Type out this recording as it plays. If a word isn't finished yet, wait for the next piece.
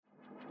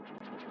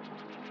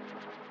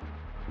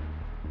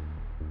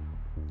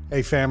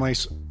Hey,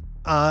 families.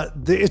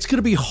 It's going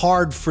to be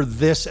hard for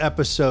this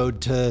episode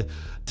to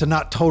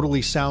not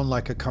totally sound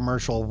like a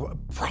commercial,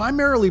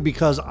 primarily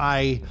because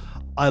I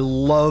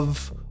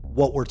love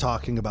what we're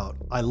talking about.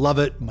 I love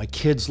it. My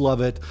kids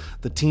love it.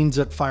 The teens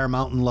at Fire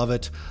Mountain love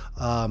it.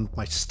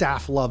 My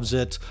staff loves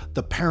it.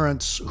 The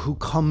parents who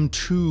come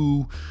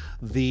to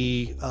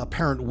the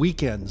parent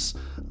weekends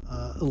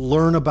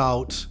learn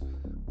about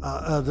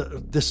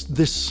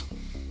this.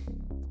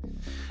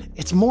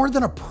 It's more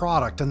than a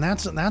product, and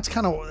that's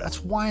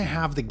why I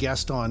have the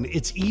guest on.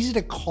 It's easy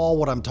to call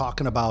what I'm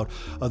talking about.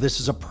 This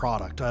is a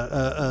product,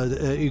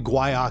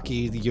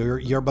 guayaki, the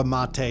yerba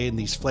mate, and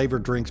these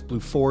flavored drinks,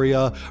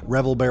 Blueforia,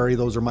 Revelberry.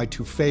 Those are my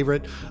two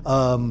favorite.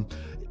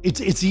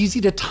 It's easy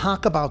to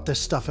talk about this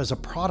stuff as a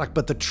product,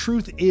 but the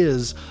truth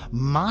is,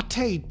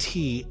 mate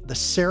tea, the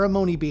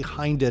ceremony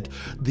behind it,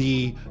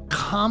 the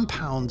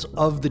compounds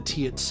of the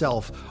tea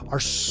itself are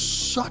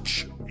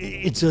such.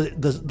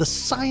 The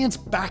science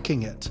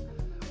backing it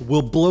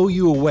will blow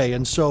you away.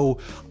 And so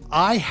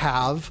I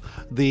have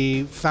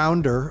the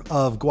founder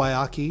of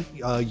Guayaki,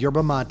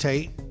 Yerba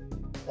Mate,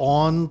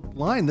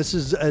 online. This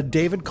is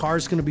David Carr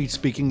is going to be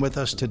speaking with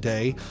us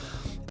today.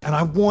 And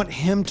I want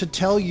him to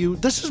tell you,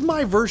 this is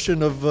my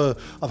version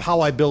of how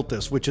I built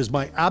this, which is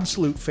my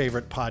absolute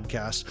favorite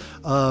podcast.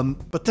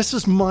 But this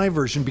is my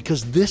version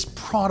because this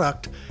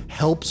product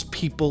helps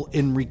people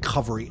in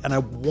recovery. And I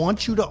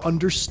want you to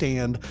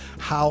understand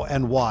how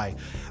and why.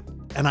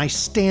 And I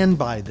stand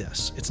by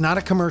this. It's not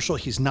a commercial.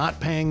 He's not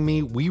paying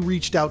me. We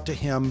reached out to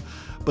him,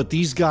 but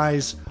these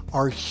guys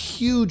are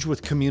huge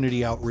with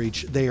community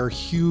outreach. They are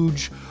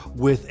huge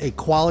with a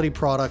quality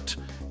product.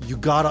 You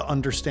got to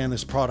understand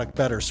this product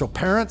better. So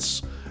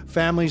parents,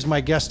 families, my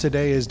guest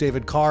today is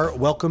David Carr.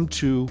 Welcome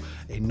to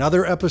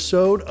another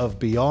episode of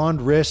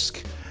Beyond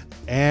Risk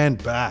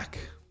and Back.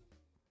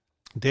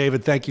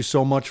 David, thank you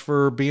so much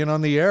for being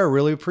on the air.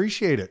 Really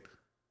appreciate it.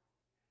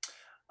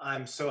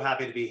 I'm so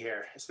happy to be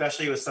here,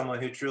 especially with someone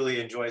who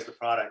truly enjoys the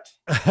product.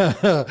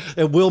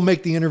 It will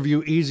make the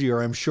interview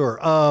easier, I'm sure.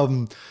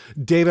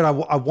 David,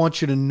 I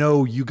want you to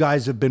know you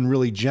guys have been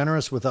really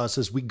generous with us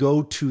as we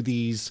go to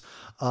these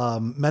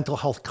mental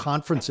health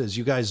conferences.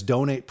 You guys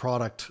donate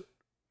product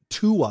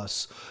to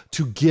us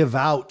to give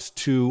out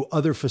to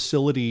other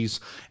facilities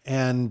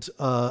and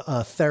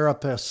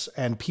therapists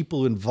and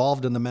people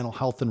involved in the mental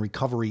health and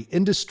recovery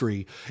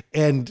industry.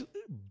 And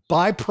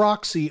by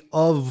proxy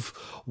of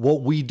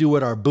what we do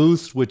at our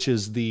booth, which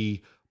is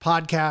the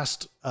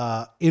podcast,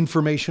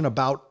 information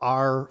about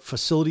our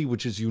facility,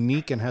 which is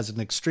unique and has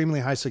an extremely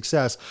high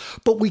success,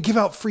 but we give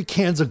out free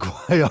cans of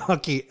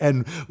guayaki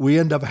and we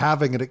end up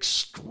having an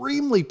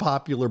extremely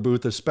popular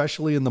booth,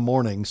 especially in the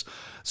mornings.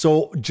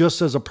 So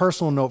just as a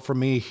personal note from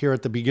me here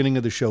at the beginning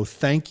of the show,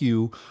 thank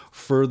you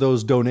for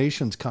those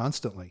donations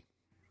constantly.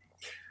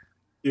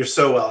 You're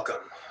so welcome.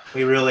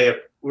 We really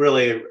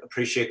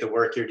appreciate the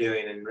work you're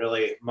doing, and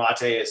really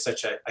mate is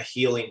such a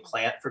healing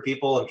plant for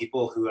people, and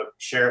people who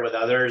share it with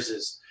others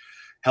is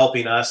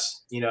helping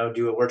us,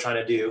 do what we're trying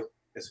to do,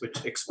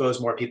 which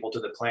expose more people to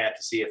the plant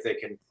to see if they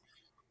can,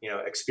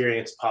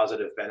 experience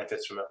positive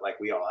benefits from it like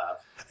we all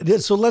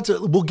have. So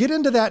we'll get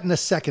into that in a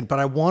second, but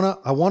I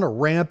want to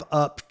ramp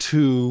up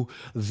to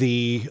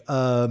the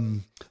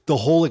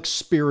whole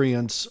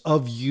experience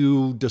of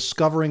you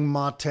discovering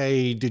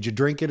mate. Did you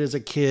drink it as a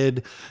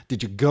kid?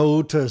 Did you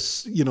go to,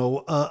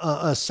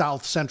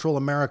 South Central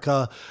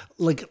America?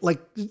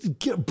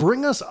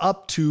 Bring us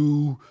up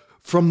to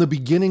from the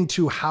beginning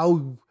to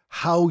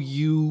how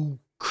you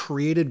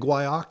created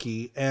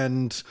guayaki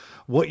and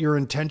what your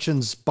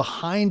intentions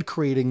behind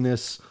creating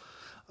this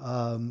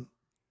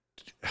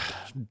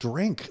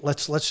drink.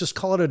 Let's just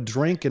call it a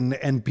drink,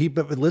 and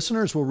people,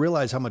 listeners will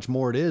realize how much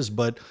more it is.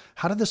 But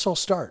how did this all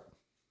start?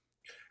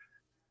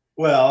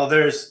 Well,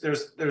 there's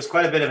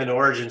quite a bit of an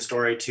origin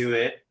story to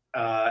it,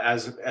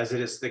 as it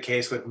is the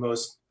case with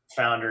most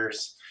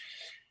founders.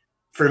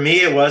 For me,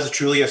 it was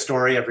truly a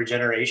story of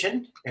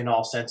regeneration in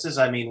all senses.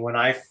 I mean, when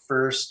I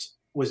first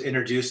was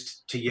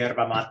introduced to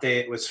yerba mate,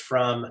 it was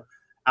from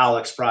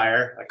Alex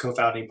Breyer, a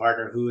co-founding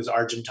partner who is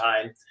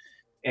Argentine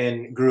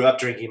and grew up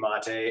drinking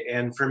mate.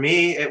 And for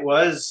me, it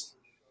was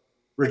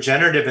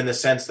regenerative in the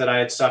sense that I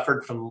had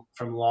suffered from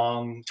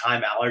long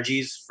time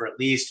allergies for at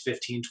least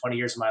 15, 20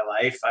 years of my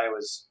life. I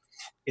was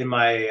in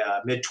my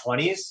mid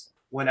 20s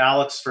when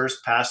Alex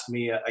first passed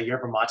me a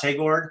yerba mate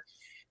gourd.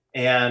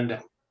 And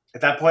at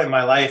that point in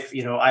my life,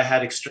 I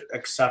had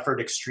suffered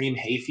extreme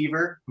hay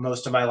fever.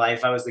 Most of my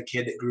life, I was the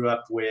kid that grew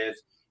up with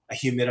a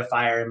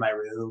humidifier in my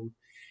room.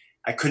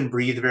 I couldn't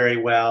breathe very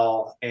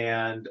well.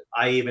 And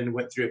I even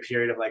went through a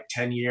period of like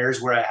 10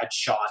 years where I had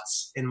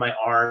shots in my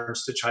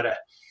arms to try to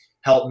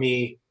help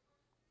me,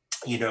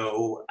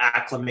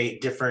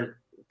 acclimate different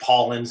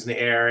pollens in the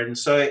air. And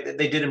so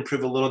they did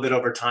improve a little bit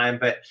over time,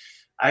 but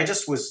I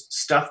just was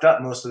stuffed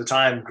up most of the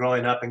time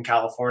growing up in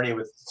California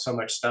with so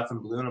much stuff in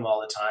Bloom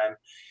all the time.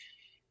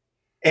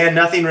 And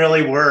nothing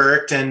really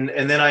worked. And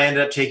then I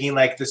ended up taking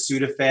like the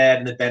Sudafed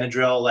and the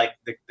Benadryl, like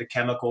the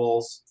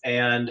chemicals,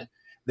 and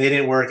they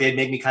didn't work. They'd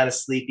make me kind of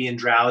sleepy and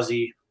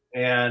drowsy.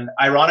 And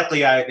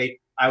ironically,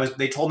 I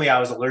they told me I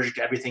was allergic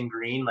to everything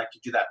green. Like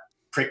you do that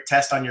prick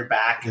test on your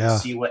back and Yeah.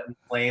 see what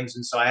inflames.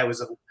 And so I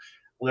was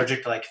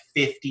allergic to like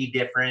 50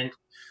 different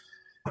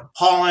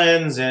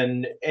pollens.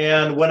 And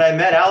when I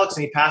met Alex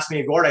and he passed me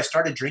a gourd, I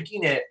started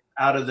drinking it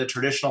out of the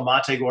traditional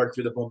mate gourd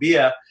through the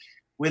bombilla.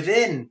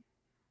 Within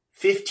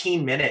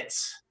 15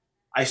 minutes,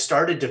 I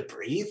started to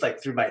breathe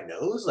like through my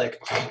nose, like,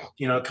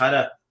 kind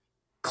of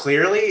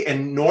clearly.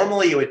 And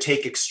normally it would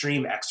take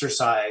extreme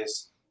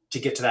exercise to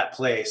get to that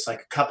place,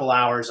 like a couple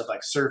hours of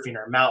like surfing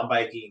or mountain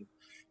biking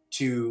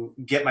to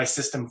get my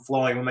system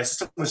flowing. When my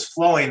system was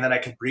flowing, then I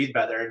could breathe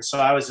better. And so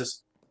I was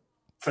just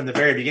from the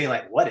very beginning,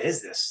 like, what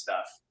is this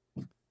stuff?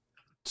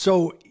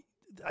 So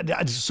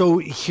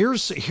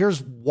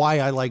here's why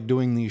I like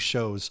doing these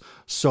shows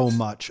so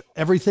much.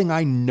 Everything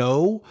I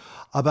know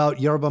about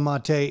yerba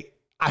mate,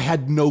 I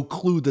had no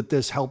clue that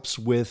this helps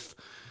with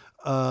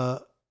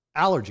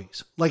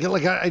allergies.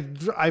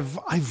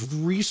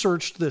 I've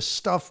researched this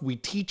stuff. We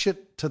teach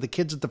it to the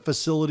kids at the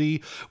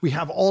facility. We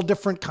have all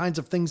different kinds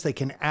of things they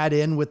can add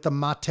in with the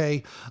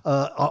mate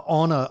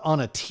on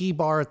a tea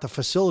bar at the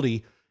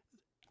facility.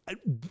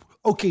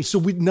 Okay, so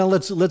now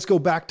let's go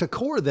back to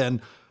core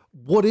then.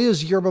 What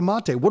is yerba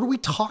mate? What are we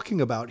talking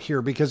about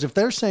here? Because if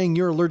they're saying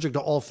you're allergic to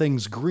all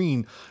things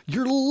green,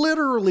 you're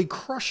literally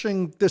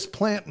crushing this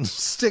plant and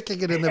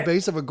sticking it in the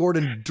base of a gourd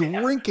and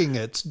drinking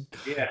it.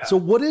 Yeah. So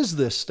what is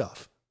this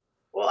stuff?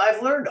 Well,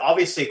 I've learned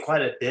obviously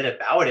quite a bit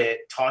about it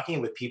talking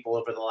with people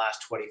over the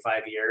last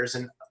 25 years.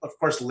 And of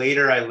course,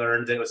 later I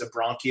learned that it was a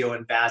bronchio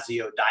and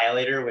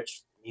vasodilator,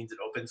 which means it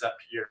opens up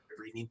your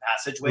breathing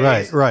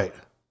passageways. Right.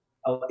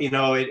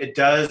 It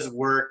does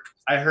work.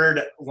 I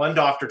heard one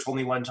doctor told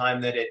me one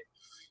time that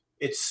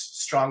its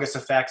strongest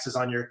effects is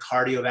on your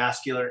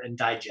cardiovascular and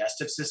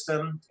digestive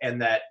system,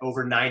 and that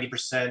over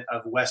 90%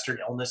 of Western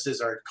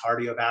illnesses are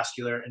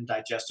cardiovascular and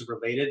digestive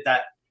related.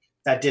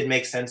 That did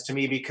make sense to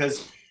me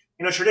because,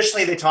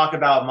 traditionally they talk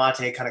about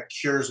mate kind of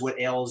cures what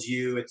ails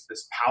you. It's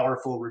this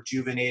powerful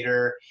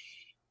rejuvenator.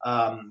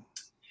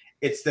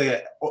 It's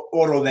the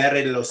oro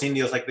verde de los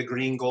indios, like the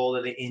green gold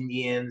of the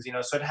Indians,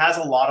 so it has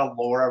a lot of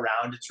lore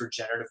around its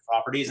regenerative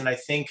properties. And I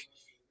think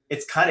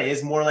it's kind of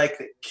is more like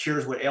it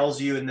cures what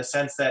ails you in the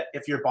sense that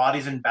if your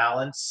body's in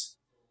balance,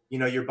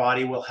 your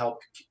body will help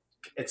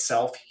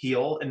itself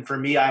heal. And for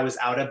me, I was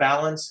out of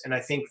balance. And I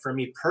think for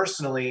me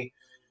personally,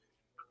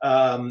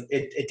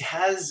 it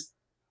has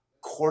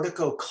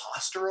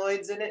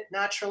corticosteroids in it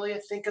naturally, I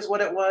think is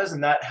what it was.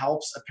 And that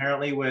helps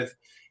apparently with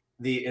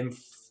the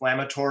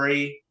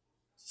inflammatory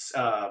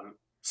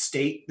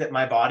state that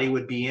my body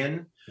would be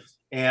in.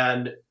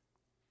 And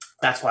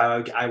that's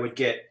why I would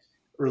get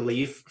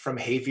relief from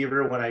hay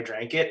fever when I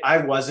drank it. I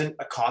wasn't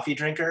a coffee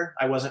drinker.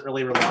 I wasn't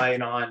really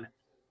relying on,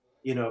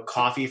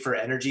 coffee for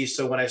energy.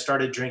 So when I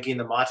started drinking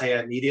the mate, I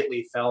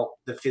immediately felt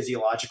the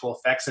physiological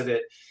effects of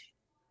it.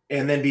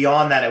 And then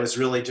beyond that, it was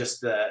really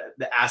just the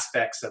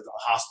aspects of the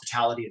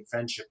hospitality and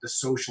friendship, the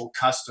social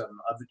custom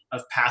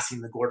of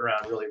passing the gourd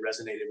around really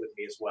resonated with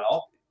me as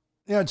well.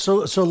 Yeah,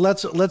 so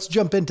let's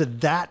jump into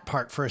that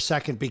part for a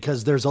second,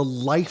 because there's a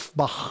life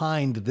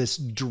behind this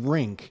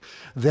drink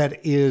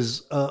that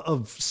is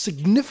of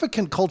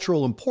significant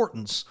cultural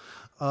importance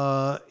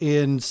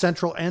in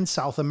Central and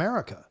South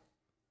America.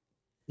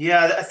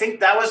 Yeah, I think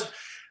that was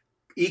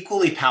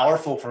equally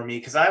powerful for me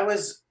because I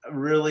was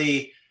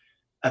really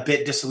a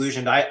bit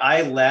disillusioned.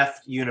 I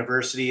left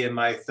university in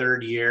my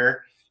third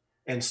year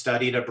and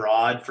studied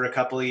abroad for a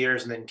couple of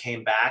years and then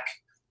came back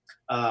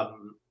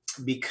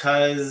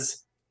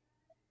because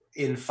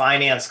in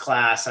finance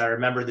class, I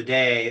remember the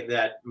day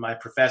that my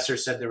professor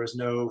said there was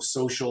no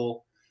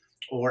social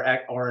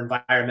or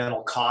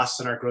environmental costs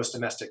in our gross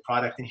domestic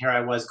product. And here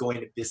I was going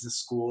to business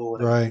school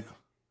and right.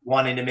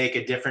 wanting to make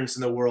a difference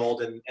in the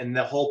world. And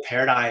the whole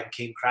paradigm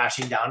came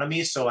crashing down on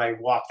me. So I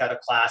walked out of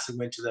class and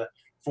went to the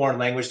foreign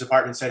language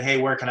department and said, hey,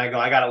 where can I go?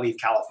 I got to leave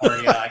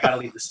California. I got to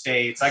leave the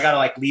States. I got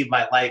to leave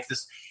my life.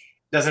 This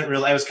doesn't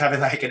really, I was kind of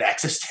like an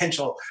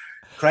existential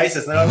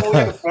crisis. And I was, we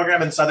have a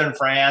program in Southern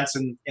France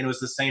and it was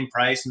the same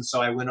price. And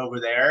so I went over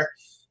there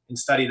and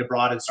studied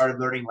abroad and started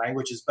learning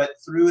languages. But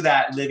through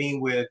that,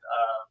 living with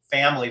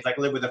families, I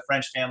lived with a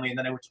French family, and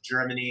then I went to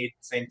Germany,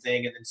 same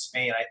thing. And then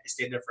Spain, I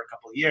stayed there for a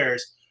couple of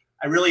years.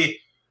 I really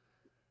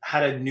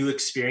had a new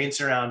experience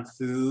around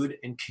food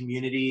and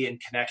community and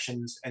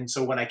connections. And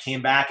so when I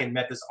came back and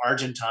met this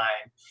Argentine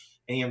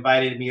and he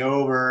invited me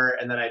over,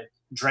 and then I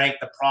drank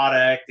the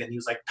product and he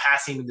was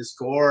passing me this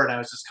gourd, and I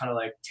was just kind of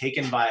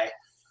taken by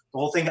the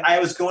whole thing. I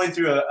was going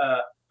through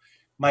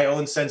my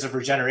own sense of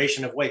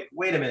regeneration of wait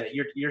a minute,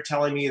 you're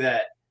telling me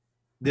that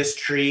this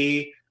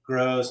tree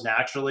grows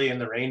naturally in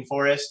the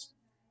rainforest,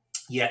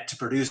 yet to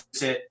produce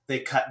it, they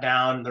cut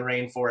down the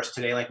rainforest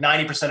today.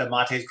 90% of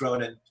mate is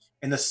grown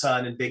in the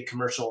sun in big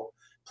commercial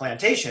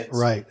plantations,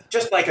 right?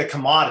 Just like a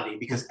commodity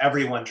because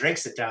everyone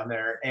drinks it down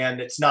there,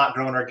 and it's not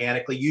grown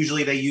organically.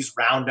 Usually they use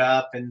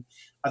Roundup and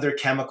other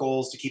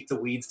chemicals to keep the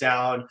weeds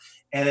down.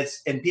 And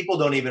people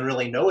don't even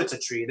really know it's a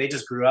tree. They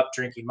just grew up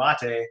drinking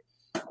mate.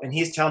 And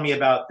he's telling me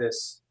about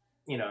this,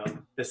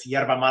 this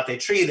yerba mate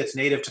tree that's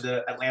native to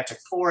the Atlantic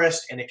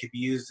forest, and it could be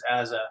used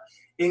as a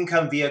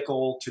income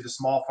vehicle to the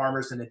small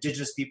farmers and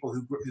indigenous people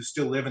who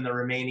still live in the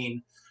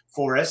remaining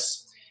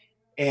forests,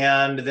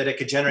 and that it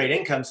could generate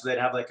income so they'd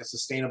have like a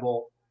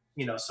sustainable,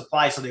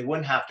 supply, so they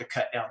wouldn't have to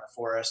cut down the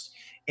forest,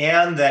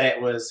 and that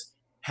it was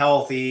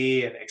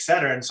healthy and et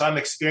cetera. And so I'm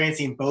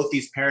experiencing both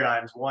these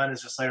paradigms. One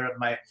is just like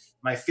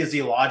my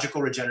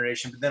physiological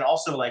regeneration, but then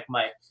also like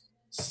my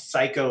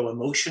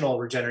psycho-emotional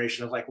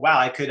regeneration of like, wow,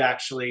 I could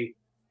actually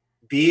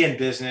be in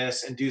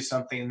business and do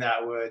something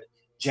that would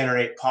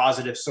generate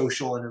positive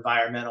social and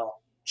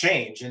environmental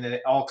change. And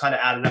it all kind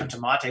of added up to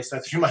mate. So I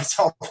threw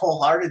myself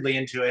wholeheartedly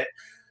into it,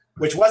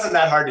 which wasn't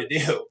that hard to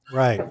do.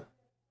 Right.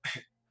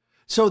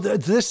 So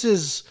this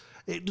is,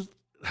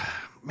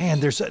 man,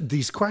 there's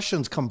these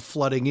questions come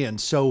flooding in.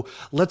 So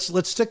let's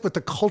stick with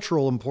the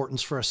cultural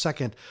importance for a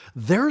second.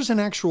 There's an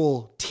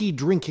actual tea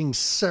drinking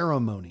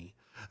ceremony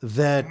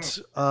that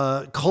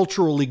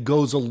culturally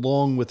goes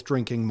along with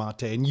drinking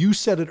mate. And you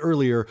said it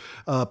earlier,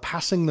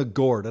 passing the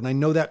gourd. And I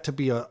know that to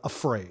be a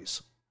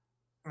phrase.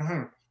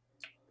 Mm-hmm.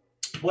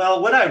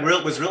 Well, what I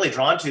was really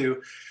drawn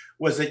to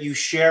was that you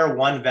share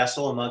one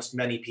vessel amongst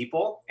many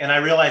people. And I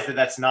realized that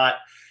that's not,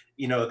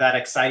 that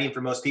exciting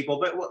for most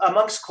people, but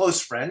amongst close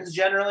friends,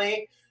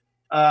 generally,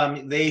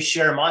 they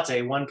share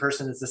mate. One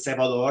person is the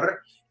cebador,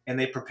 and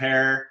they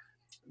prepare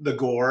the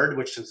gourd,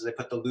 which is they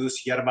put the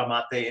loose yerba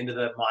mate into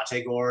the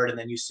mate gourd, and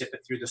then you sip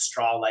it through the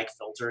straw-like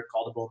filter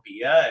called a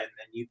bombilla, and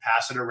then you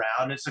pass it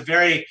around. It's a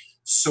very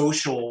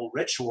social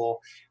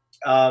ritual,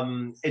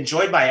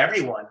 enjoyed by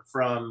everyone,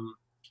 from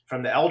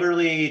the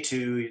elderly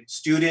to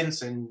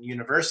students and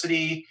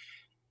university.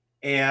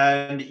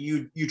 And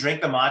you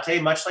drink the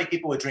mate much like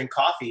people would drink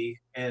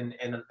coffee in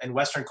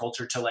Western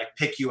culture to like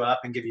pick you up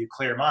and give you a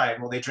clear mind.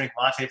 Well, they drink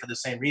mate for the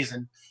same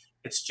reason.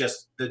 It's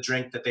just the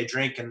drink that they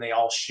drink, and they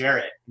all share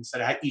it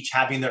instead of each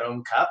having their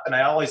own cup. And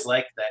I always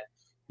liked that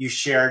you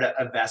shared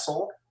a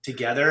vessel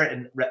together,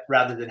 and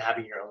rather than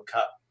having your own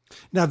cup.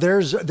 Now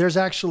there's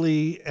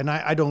actually, and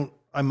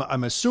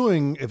I'm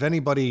assuming if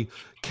anybody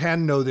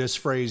can know this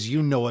phrase,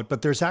 you know it,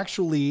 but there's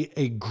actually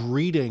a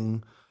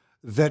greeting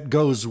that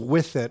goes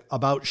with it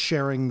about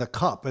sharing the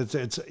cup.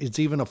 It's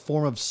even a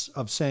form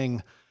of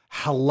saying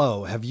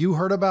hello. Have you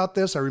heard about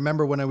this? I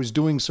remember when I was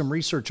doing some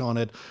research on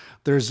it,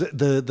 there's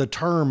the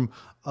term,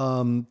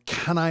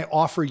 can I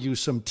offer you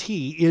some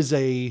tea, is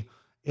a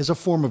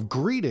form of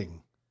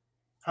greeting.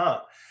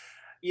 Huh.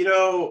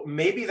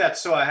 Maybe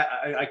that's so.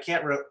 I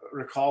can't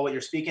recall what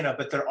you're speaking of,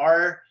 but there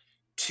are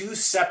two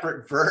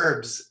separate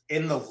verbs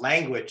in the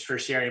language for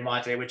sharing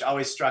mate, which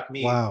always struck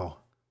me. Wow.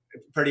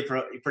 Pretty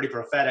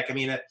prophetic. I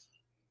mean,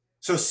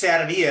 so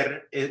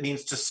servir, it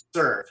means to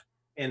serve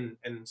in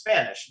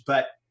Spanish,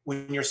 but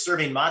when you're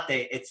serving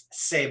mate, it's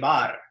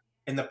cebar,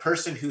 and the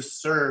person who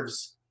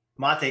serves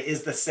mate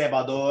is the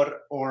cebador,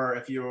 or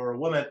if you're a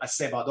woman, a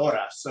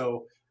cebadora.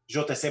 So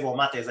yo te cebo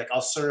mate is like,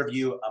 I'll serve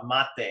you a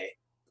mate.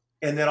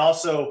 And then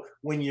also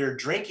when you're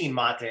drinking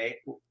mate,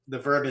 the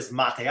verb is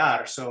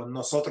matear. So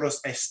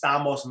nosotros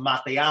estamos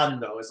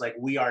mateando is like,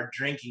 we are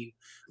drinking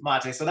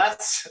mate. So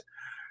that's,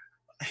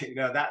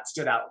 that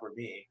stood out for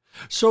me.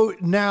 So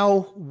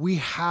now we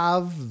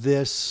have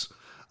this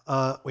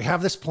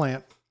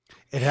plant.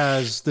 It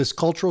has this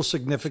cultural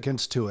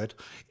significance to it.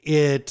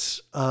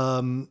 It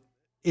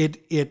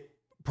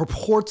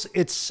purports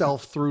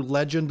itself through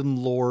legend and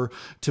lore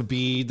to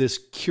be this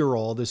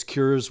cure-all. This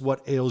cures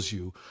what ails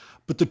you.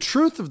 But the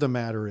truth of the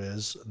matter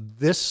is,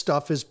 this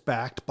stuff is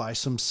backed by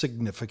some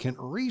significant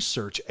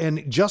research.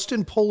 And just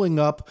in pulling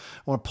up,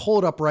 I want to pull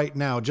it up right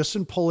now, just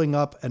in pulling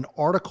up an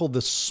article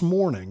this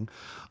morning,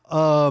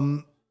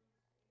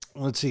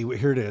 let's see,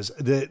 here it is,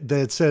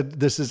 that said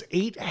this is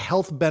 8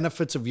 health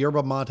benefits of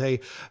yerba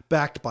mate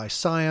backed by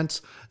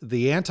science,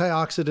 the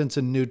antioxidants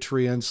and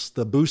nutrients,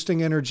 the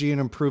boosting energy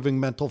and improving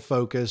mental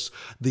focus,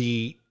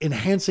 the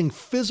enhancing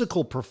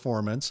physical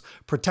performance,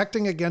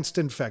 protecting against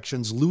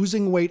infections,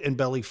 losing weight and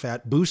belly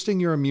fat, boosting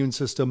your immune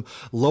system,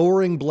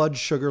 lowering blood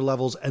sugar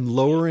levels, and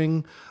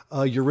lowering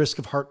your risk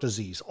of heart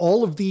disease.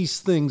 All of these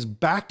things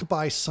backed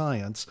by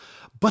science,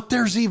 but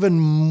there's even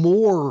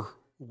more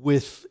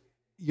with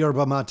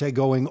yerba mate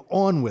going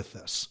on with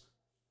this.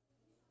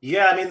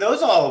 Yeah, I mean,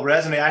 those all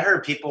resonate. I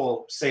heard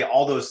people say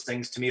all those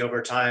things to me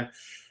over time.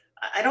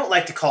 I don't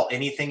like to call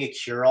anything a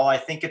cure-all. I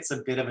think it's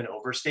a bit of an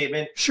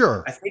overstatement.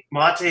 Sure. I think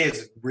mate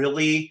is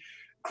really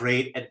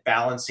great at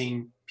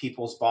balancing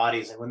people's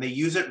bodies. And when they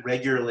use it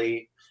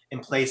regularly in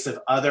place of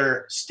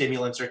other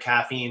stimulants or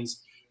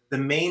caffeines, the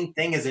main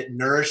thing is it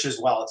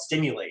nourishes while it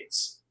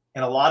stimulates.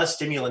 And a lot of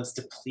stimulants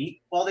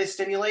deplete while they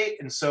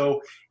stimulate. And so,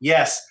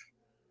 yes,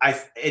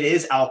 it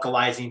is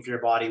alkalizing for your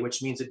body,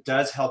 which means it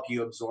does help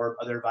you absorb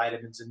other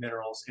vitamins and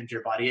minerals into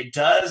your body. It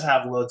does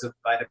have loads of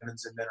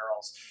vitamins and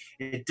minerals.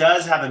 It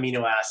does have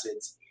amino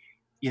acids.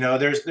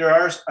 There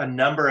are a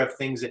number of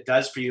things it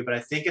does for you, but I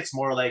think it's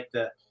more like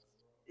the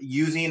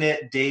using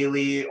it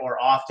daily or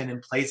often in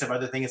place of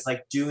other things. It's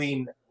like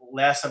doing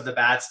less of the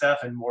bad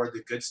stuff and more of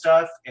the good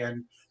stuff.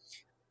 And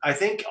I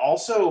think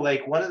also,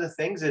 like, one of the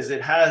things is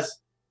it has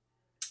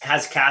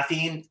has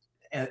caffeine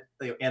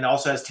and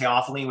also has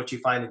theophylline, which you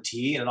find in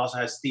tea, and it also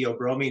has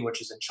theobromine,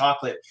 which is in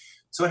chocolate.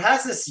 So it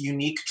has this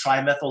unique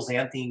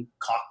trimethylxanthine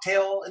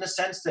cocktail in a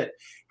sense that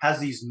has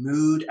these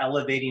mood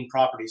elevating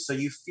properties. So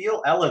you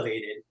feel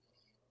elevated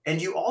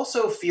and you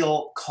also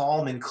feel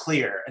calm and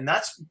clear. And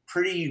that's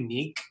pretty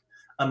unique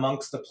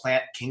amongst the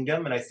plant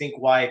kingdom. And I think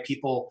why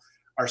people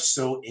are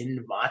so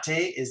in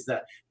mate is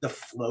the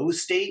flow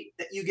state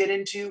that you get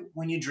into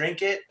when you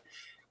drink it.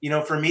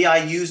 For me,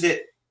 I use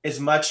it as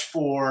much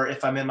for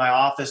if I'm in my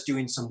office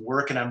doing some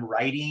work and I'm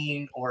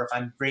writing, or if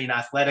I'm being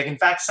athletic. In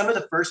fact, some of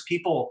the first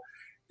people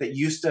that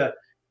used to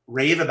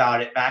rave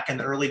about it back in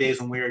the early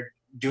days when we were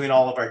doing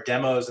all of our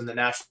demos in the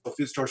natural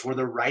food stores were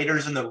the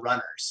writers and the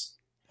runners.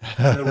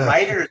 And the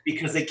writers,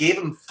 because they gave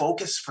them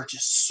focus for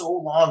just so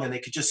long and they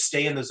could just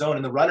stay in the zone.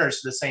 And the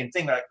runners, the same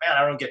thing. They're like, man,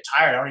 I don't get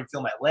tired. I don't even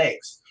feel my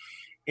legs.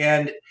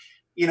 And,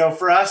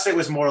 for us, it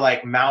was more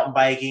like mountain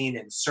biking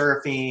and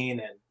surfing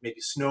and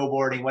maybe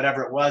snowboarding,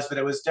 whatever it was. But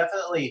it was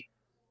definitely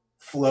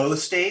flow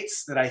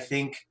states that I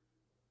think,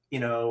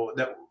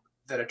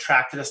 that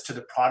attracted us to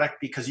the product,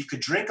 because you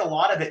could drink a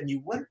lot of it and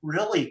you wouldn't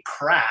really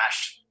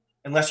crash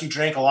unless you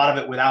drank a lot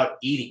of it without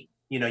eating.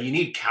 You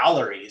need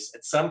calories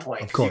at some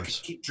point. Of course. You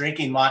could keep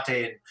drinking mate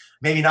and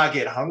maybe not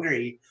get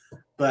hungry,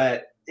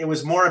 but it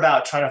was more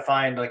about trying to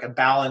find like a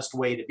balanced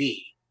way to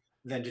be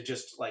than to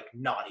just like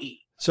not eat.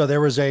 So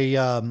there was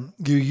you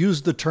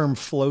used the term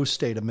flow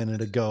state a minute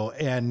ago,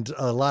 and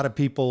a lot of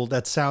people,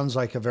 that sounds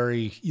like a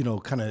very,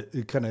 kind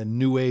of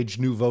new age,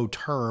 nouveau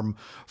term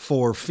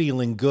for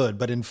feeling good.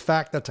 But in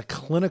fact, that's a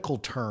clinical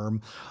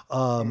term.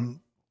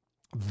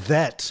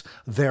 That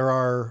there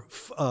are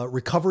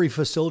recovery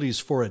facilities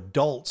for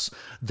adults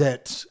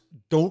that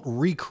don't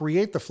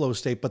recreate the flow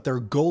state, but their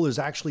goal is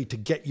actually to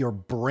get your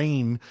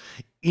brain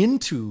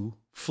into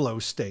flow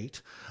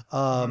state.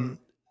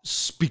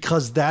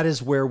 Because that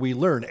is where we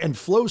learn. And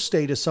flow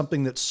state is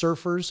something that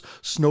surfers,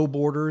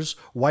 snowboarders,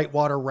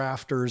 whitewater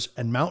rafters,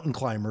 and mountain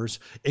climbers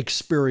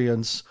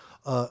experience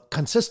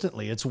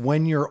consistently. It's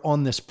when you're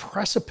on this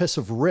precipice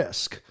of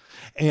risk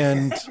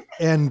and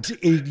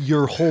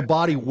your whole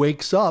body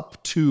wakes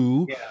up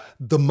to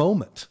the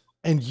moment.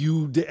 And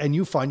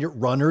you find your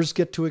runners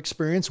get to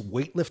experience,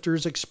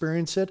 weightlifters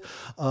experience it.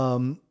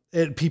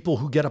 And people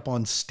who get up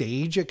on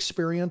stage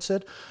experience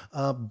it.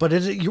 But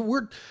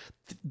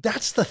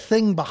that's the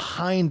thing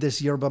behind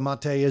this yerba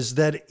mate, is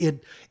that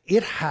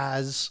it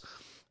has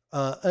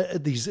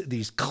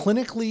these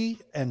clinically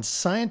and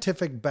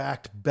scientific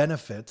backed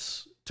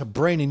benefits to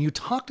brain. And you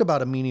talked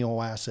about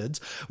amino acids,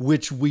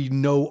 which we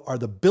know are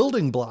the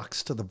building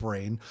blocks to the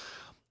brain.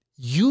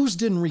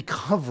 Used in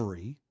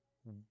recovery,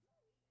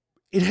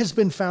 it has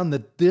been found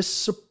that this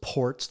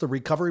supports the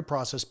recovery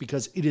process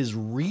because it is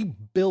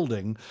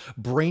rebuilding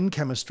brain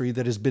chemistry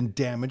that has been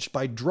damaged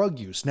by drug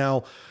use.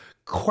 Now,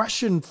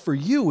 question for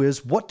you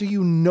is, what do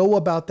you know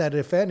about that,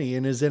 if any?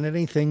 And is it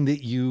anything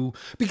that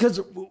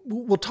because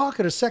we'll talk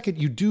in a second,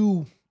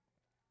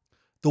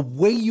 the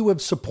way you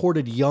have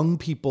supported young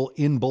people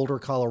in Boulder,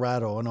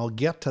 Colorado, and I'll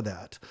get to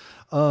that,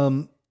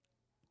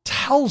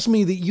 tells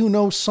me that you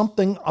know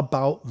something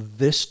about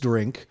this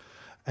drink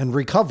and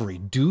recovery.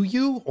 Do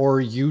you, or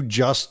are you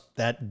just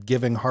that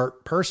giving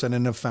heart person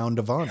and have found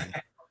Avani?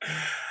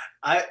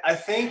 I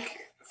think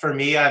for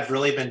me, I've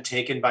really been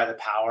taken by the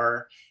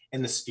power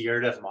and the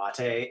spirit of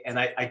mate. And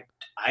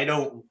I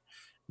don't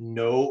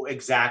know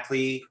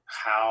exactly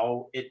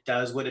how it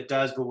does what it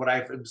does, but what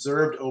I've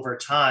observed over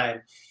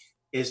time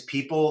is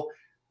people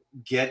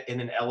get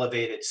in an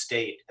elevated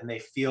state and they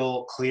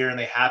feel clear and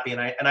they're happy.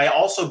 And I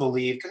also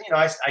believe,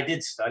 because, I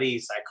did study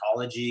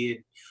psychology,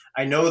 and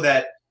I know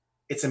that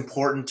it's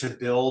important to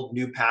build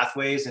new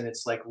pathways, and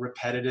it's like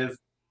repetitive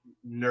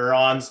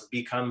neurons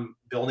become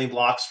building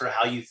blocks for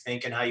how you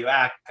think and how you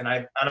act. And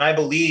I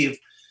believe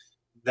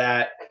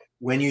that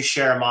when you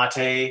share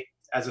mate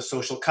as a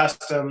social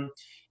custom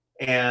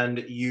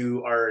and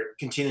you are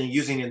continuing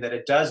using it, that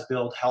it does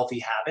build healthy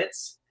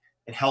habits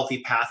and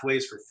healthy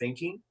pathways for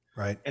thinking.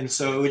 Right. And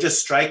so it would just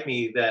strike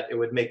me that it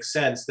would make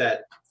sense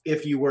that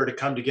if you were to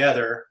come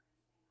together,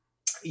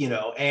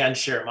 and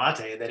share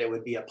mate, that it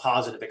would be a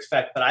positive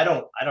effect. But I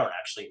don't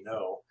actually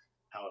know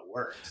how it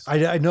works.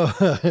 I know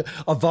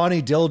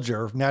Avani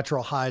Dilger,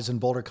 Natural Highs in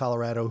Boulder,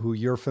 Colorado, who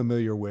you're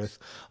familiar with,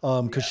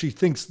 because she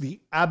thinks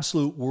the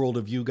absolute world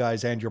of you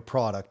guys and your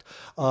product.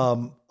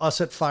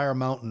 Us at Fire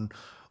Mountain,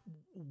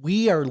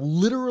 we are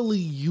literally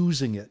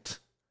using it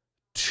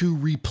to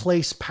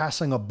replace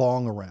passing a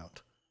bong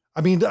around. I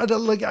mean,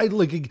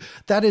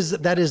 that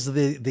is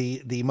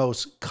the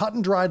most cut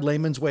and dried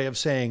layman's way of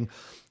saying,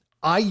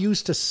 I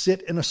used to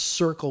sit in a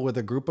circle with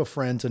a group of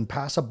friends and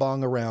pass a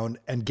bong around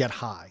and get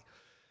high.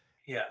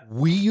 Yeah.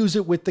 We use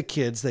it with the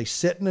kids. They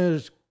sit in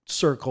a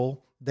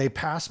circle. They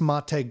pass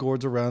mate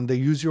gourds around. They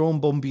use your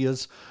own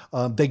bombillas.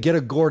 They get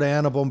a gourd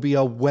and a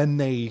bombilla when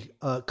they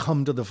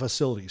come to the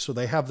facility. So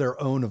they have their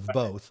own of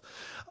both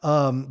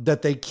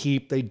that they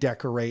keep, they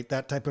decorate,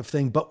 that type of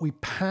thing. But we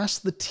pass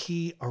the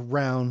tea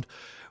around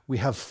we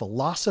have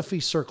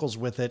philosophy circles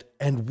with it,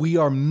 and we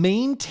are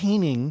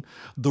maintaining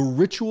the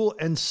ritual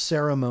and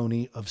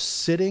ceremony of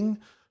sitting,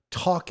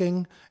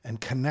 talking, and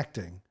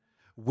connecting,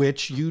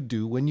 which you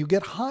do when you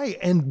get high.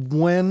 And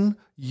when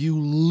you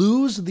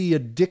lose the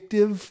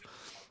addictive,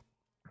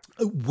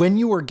 when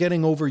you are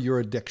getting over your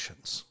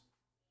addictions,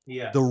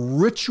 the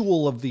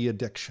ritual of the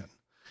addiction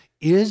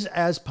is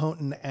as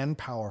potent and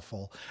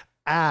powerful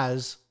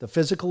as the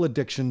physical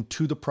addiction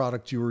to the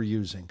product you were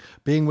using.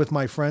 Being with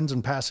my friends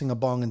and passing a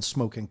bong and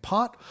smoking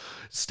pot,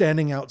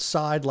 standing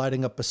outside,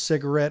 lighting up a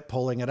cigarette,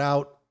 pulling it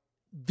out.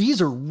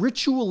 These are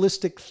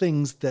ritualistic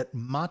things that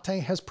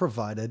mate has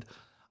provided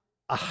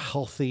a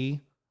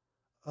healthy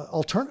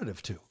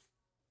alternative to.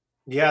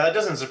 Yeah, that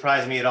doesn't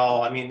surprise me at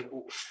all. I mean,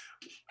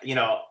 you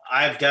know,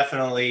 I've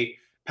definitely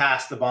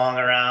passed the bong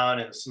around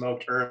and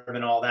smoked herb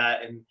and all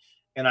that.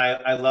 And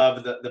I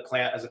love the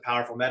plant as a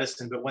powerful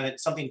medicine, but when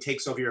something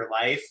takes over your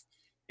life,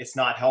 it's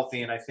not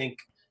healthy. And I think,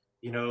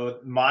 you know,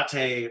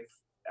 mate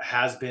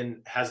has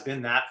been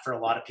that for a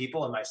lot of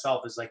people, and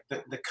myself, is like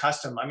the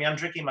custom. I mean, I'm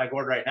drinking my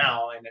gourd right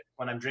now, and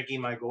when I'm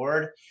drinking my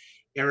gourd,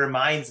 it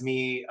reminds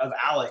me of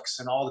Alex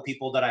and all the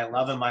people that I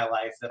love in my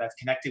life that I've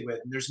connected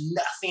with. And there's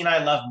nothing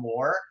I love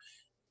more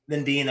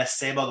than being a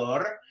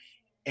cebador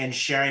and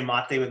sharing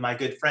mate with my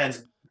good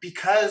friends.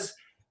 Because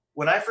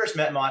when I first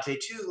met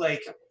mate too,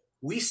 like,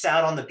 we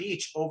sat on the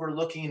beach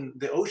overlooking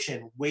the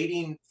ocean,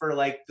 waiting for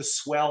like the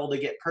swell to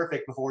get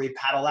perfect before we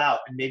paddle out,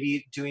 and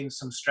maybe doing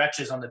some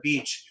stretches on the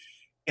beach.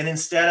 And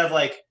instead of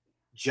like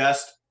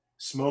just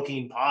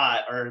smoking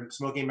pot or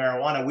smoking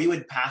marijuana, we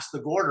would pass the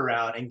gourd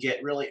around and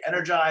get really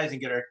energized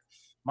and get our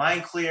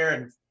mind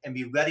clear and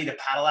be ready to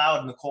paddle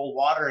out in the cold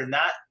water. And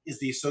that is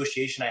the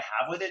association I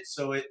have with it.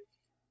 So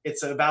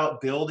it's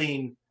about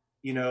building,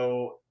 you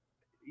know,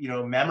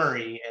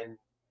 memory and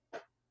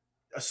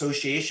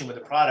association with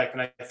the product.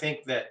 And I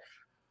think that,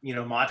 you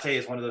know, mate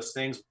is one of those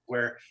things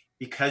where,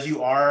 because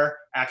you are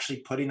actually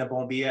putting the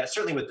bombilla,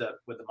 certainly with the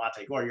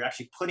mate gourd, you're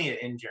actually putting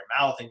it into your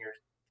mouth and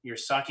you're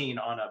sucking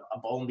on a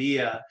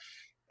bombilla,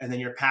 and then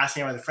you're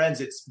passing it with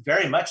friends. It's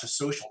very much a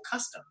social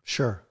custom.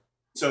 Sure.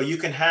 So you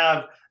can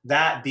have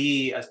that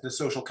be the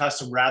social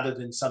custom rather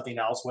than something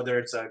else, whether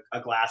it's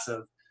a glass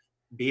of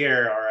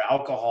beer or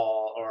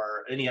alcohol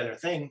or any other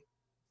thing.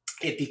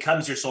 It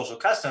becomes your social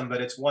custom,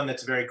 but it's one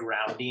that's very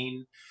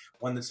grounding,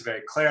 one that's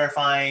very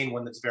clarifying,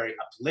 one that's very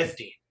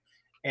uplifting.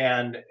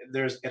 And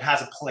it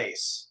has a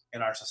place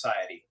in our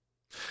society.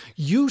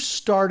 You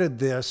started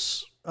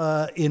this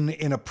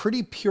in a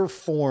pretty pure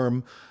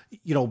form,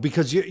 you know,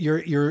 because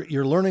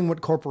you're learning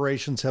what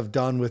corporations have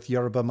done with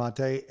yerba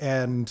mate,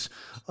 and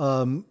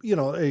you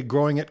know,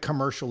 growing it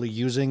commercially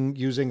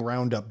using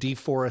Roundup,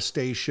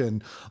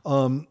 deforestation.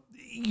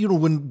 You know,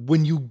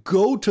 when you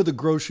go to the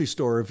grocery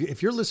store,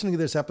 if you're listening to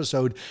this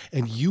episode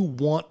and you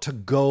want to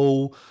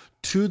go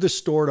to the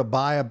store to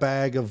buy a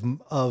bag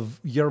of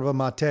yerba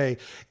mate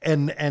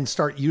and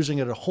start using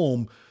it at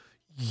home,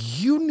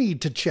 you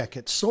need to check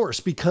its source,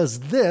 because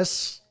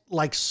this,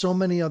 like so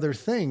many other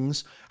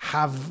things,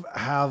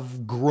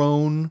 have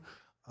grown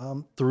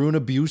through an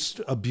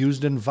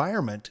abused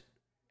environment.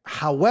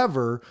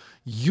 However,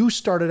 you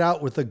started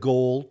out with a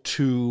goal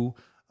to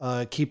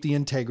keep the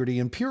integrity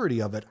and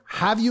purity of it.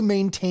 Have you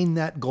maintained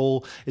that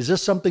goal? Is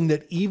this something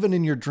that even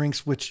in your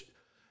drinks, which,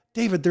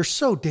 David, they're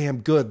so damn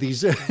good,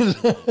 these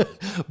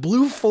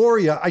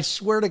Blueforia, I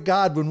swear to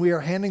God, when we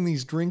are handing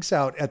these drinks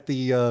out at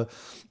the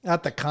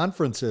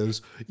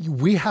conferences,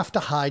 we have to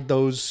hide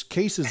those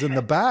cases in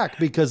the back,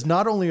 because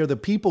not only are the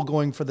people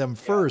going for them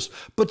first,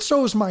 but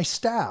so is my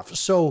staff.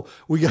 So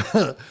we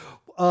got,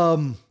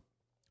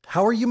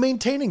 how are you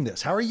maintaining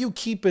this? How are you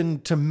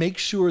keeping to make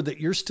sure that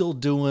you're still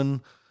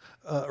doing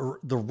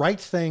the right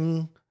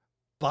thing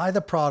by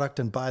the product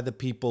and by the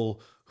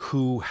people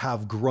who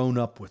have grown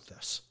up with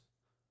this?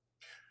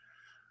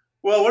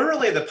 Well, we're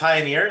really the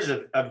pioneers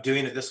of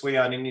doing it this way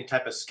on any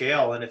type of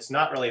scale. And it's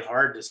not really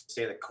hard to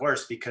stay the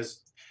course,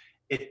 because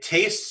it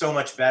tastes so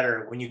much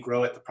better when you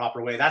grow it the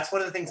proper way. That's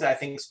one of the things that I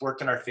think has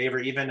worked in our favor,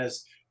 even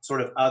as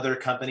sort of other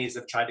companies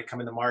have tried to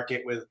come in the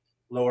market with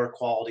lower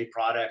quality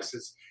products.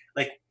 Is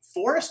like,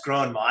 forest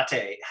grown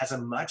mate has a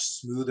much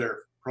smoother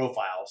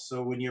profile.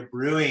 So when you're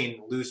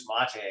brewing loose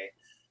mate,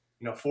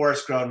 you know,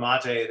 forest grown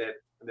mate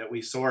that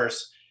we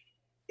source,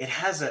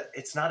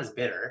 it's not as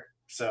bitter.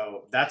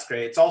 So that's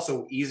great. It's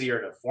also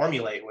easier to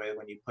formulate with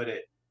when you put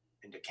it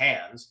into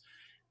cans.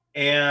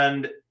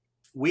 And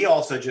we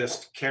also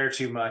just care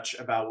too much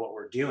about what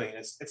we're doing.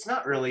 It's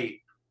not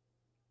really,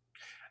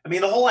 I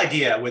mean, the whole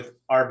idea with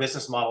our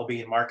business model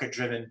being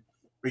market-driven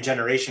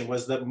regeneration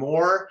was that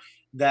more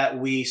that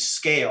we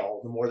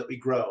scale, the more that we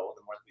grow,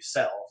 the more that we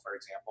sell, for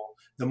example,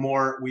 the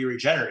more we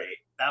regenerate.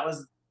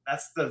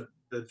 That's the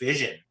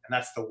vision, and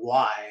that's the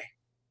why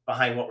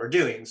behind what we're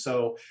doing.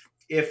 So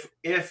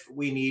if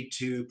we need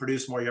to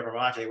produce more yerba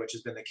mate, which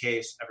has been the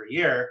case every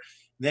year,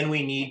 then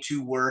we need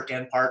to work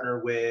and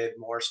partner with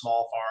more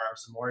small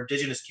farms and more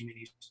indigenous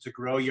communities to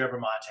grow yerba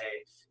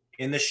mate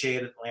in the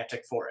shade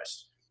Atlantic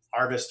forest,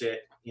 harvest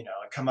it, you know,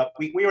 and come up.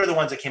 We were the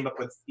ones that came up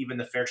with even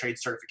the fair trade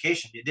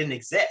certification. It didn't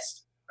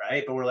exist,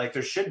 right? But we're like,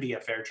 there should be a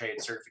fair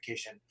trade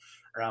certification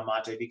around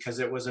mate because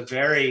it was a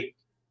very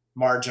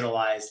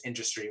marginalized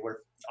industry where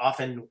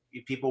often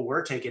people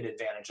were taken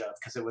advantage of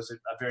because it was a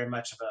very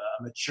much of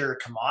a mature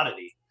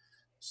commodity.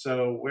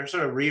 So we're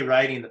sort of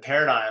rewriting the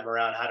paradigm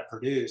around how to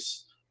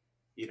produce,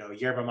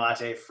 yerba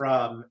mate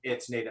from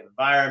its native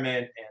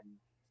environment and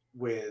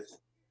with,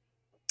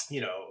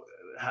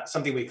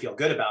 something we feel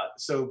good about.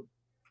 So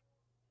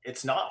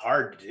it's not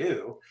hard to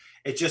do.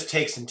 It just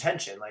takes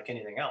intention like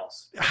anything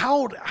else.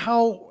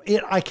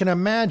 I can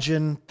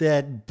imagine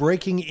that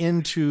breaking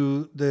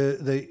into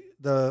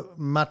the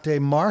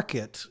mate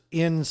market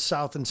in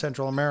South and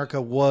Central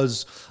America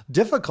was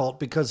difficult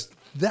because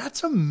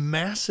that's a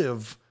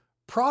massive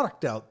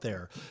product out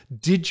there.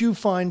 Did you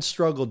find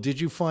struggle?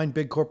 Did you find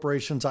big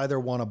corporations either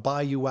want to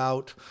buy you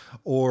out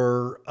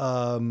or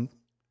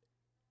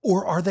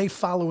are they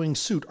following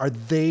suit? Are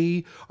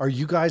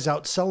you guys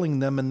outselling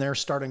them and they're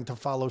starting to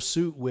follow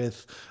suit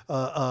with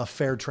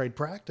fair trade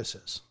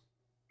practices?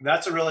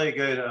 That's a really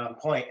good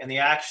point. And the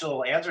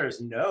actual answer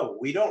is no.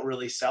 We don't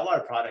really sell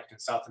our product in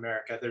South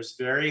America. There's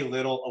very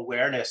little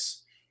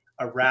awareness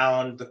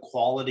around the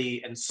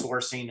quality and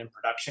sourcing and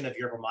production of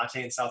yerba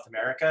mate in South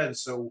America. And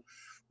so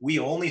we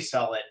only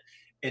sell it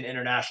in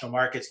international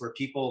markets where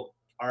people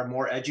are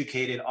more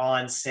educated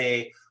on,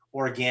 say,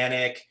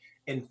 organic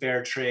and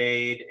fair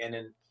trade and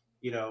in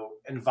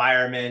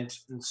environment.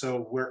 And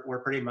so we're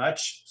pretty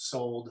much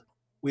sold.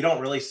 We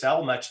don't really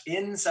sell much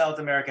in South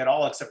America at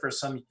all, except for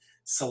some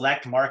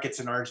select markets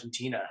in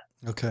Argentina,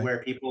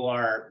 where people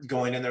are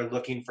going in there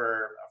looking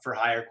for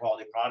higher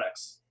quality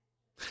products.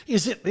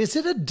 Is it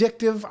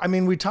addictive? I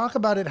mean, we talk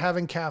about it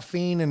having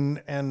caffeine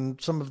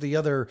and some of the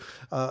other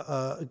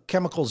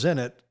chemicals in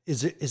it.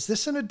 Is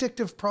this an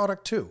addictive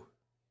product too?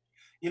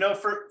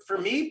 For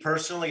me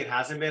personally, it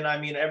hasn't been. I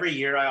mean, every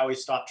year I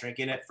always stop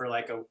drinking it for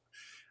like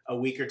a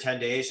week or 10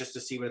 days just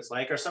to see what it's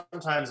like. Or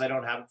sometimes I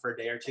don't have it for a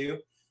day or two.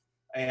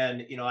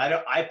 And,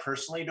 I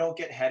personally don't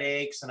get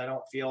headaches and I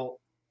don't feel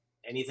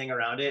anything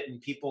around it.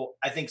 And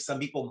I think some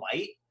people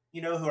might,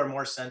 who are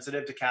more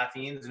sensitive to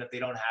caffeines. And if they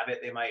don't have it,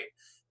 they might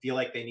feel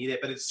like they need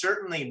it, but it's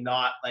certainly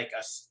not like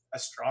a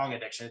strong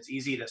addiction. It's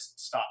easy to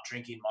stop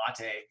drinking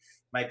mate. It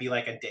might be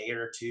like a day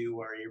or two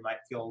where you might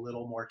feel a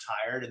little more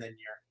tired and then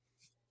you're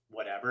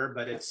whatever,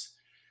 but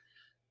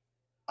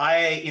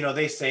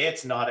they say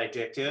it's not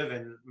addictive.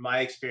 And my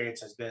experience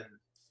has been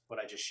what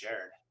I just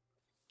shared.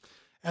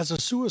 As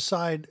a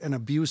suicide and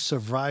abuse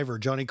survivor,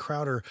 Johnny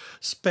Crowder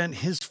spent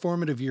his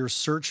formative years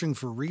searching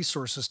for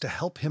resources to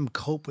help him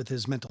cope with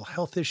his mental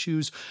health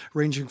issues,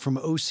 ranging from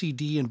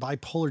OCD and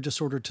bipolar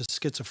disorder to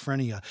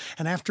schizophrenia.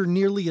 And after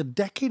nearly a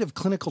decade of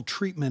clinical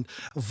treatment,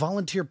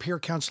 volunteer peer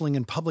counseling,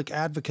 and public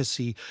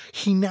advocacy,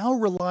 he now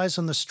relies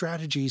on the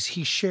strategies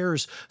he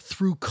shares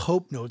through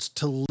Cope Notes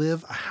to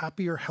live a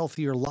happier,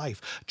 healthier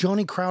life.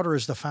 Johnny Crowder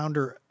is the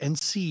founder and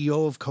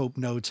CEO of Cope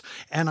Notes,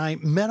 and I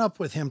met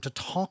up with him to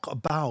talk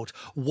about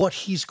what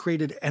he's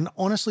created. And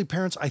honestly,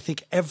 parents, I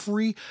think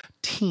every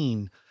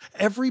teen,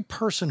 every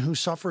person who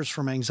suffers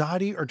from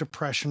anxiety or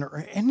depression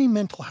or any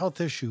mental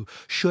health issue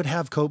should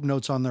have Cope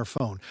Notes on their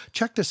phone.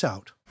 Check this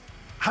out.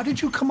 How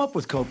did you come up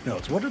with Cope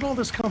Notes? Where did all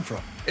this come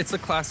from? It's a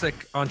classic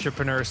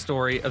entrepreneur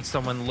story of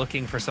someone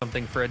looking for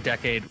something for a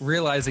decade,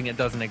 realizing it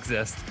doesn't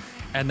exist,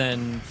 and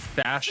then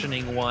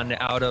fashioning one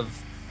out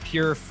of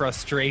pure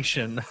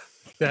frustration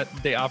that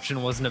the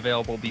option wasn't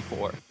available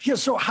before. Yeah,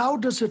 so how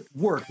does it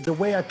work? The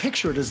way I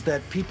picture it is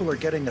that people are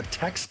getting a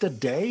text a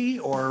day,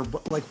 or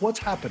like what's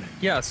happening?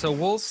 Yeah, so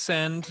we'll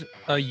send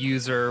a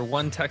user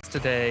one text a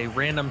day,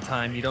 random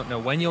time. You don't know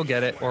when you'll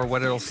get it or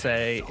what it'll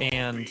say.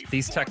 And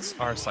these texts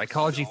are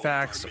psychology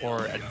facts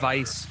or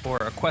advice or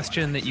a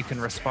question that you can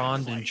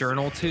respond and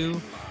journal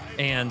to.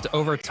 And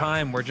over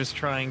time, we're just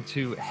trying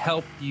to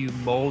help you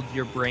mold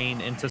your brain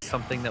into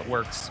something that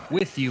works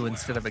with you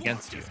instead of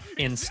against you.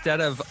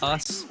 Instead of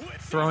us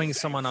throwing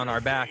someone on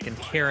our back and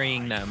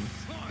carrying them,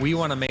 we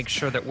want to make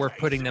sure that we're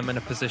putting them in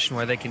a position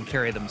where they can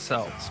carry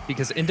themselves.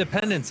 Because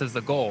independence is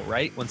the goal,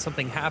 right? When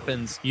something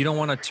happens, you don't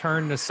want to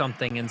turn to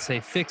something and say,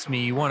 fix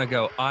me. You want to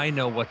go, I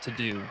know what to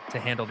do to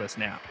handle this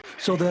now.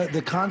 So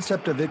the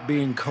concept of it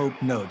being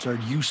Cope Notes, are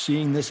you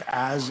seeing this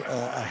as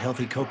a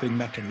healthy coping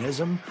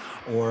mechanism,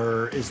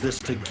 or is this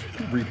to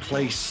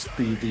replace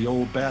the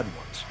old bad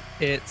ones?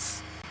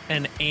 It's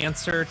an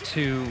answer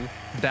to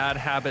bad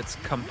habits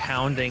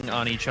compounding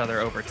on each other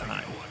over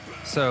time.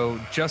 So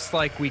just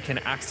like we can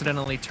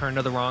accidentally turn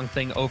to the wrong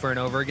thing over and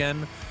over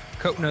again,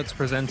 Cope Notes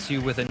presents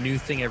you with a new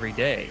thing every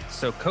day.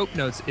 So Cope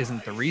Notes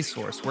isn't the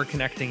resource. We're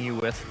connecting you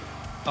with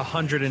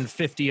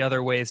 150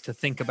 other ways to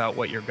think about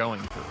what you're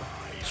going through.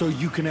 So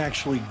you can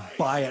actually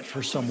buy it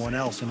for someone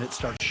else and it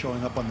starts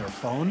showing up on their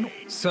phone?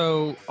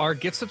 So our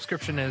gift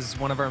subscription is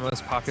one of our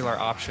most popular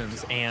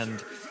options,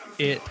 and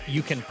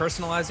you can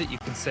personalize it. You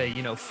can say,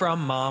 from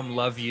mom,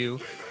 love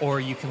you, or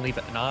you can leave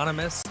it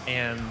anonymous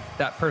and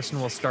that person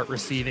will start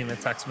receiving the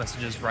text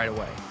messages right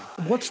away.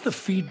 What's the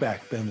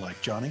feedback been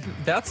like, Johnny?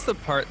 That's the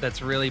part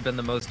that's really been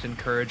the most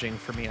encouraging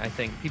for me, I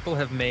think. People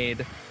have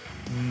made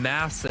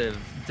massive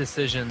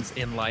decisions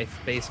in life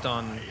based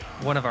on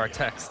one of our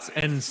texts.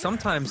 And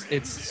sometimes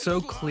it's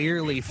so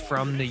clearly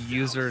from the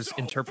user's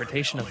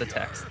interpretation of the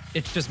text.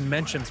 It just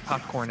mentions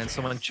popcorn and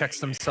someone checks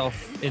themselves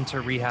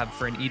into rehab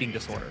for an eating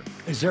disorder.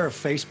 Is there a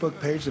Facebook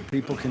page that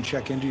people can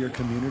check into your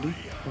community?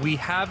 We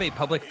have a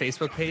public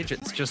Facebook page.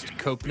 It's just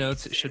Cope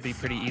Notes. It should be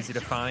pretty easy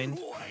to find.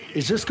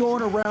 Is this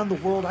going around the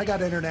world? I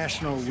got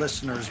international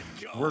listeners.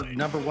 We're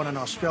number 1 in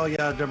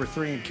Australia, number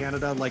 3 in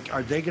Canada. Like,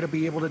 are they going to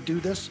be able to do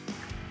this?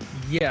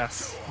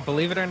 Yes,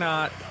 believe it or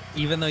not,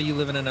 even though you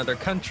live in another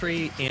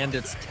country and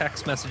it's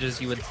text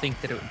messages, you would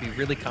think that it would be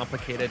really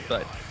complicated,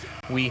 but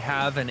we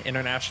have an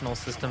international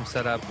system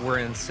set up. We're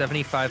in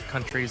 75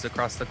 countries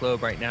across the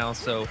globe right now,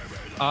 so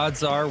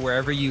odds are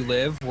wherever you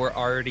live, we're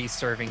already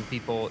serving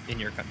people in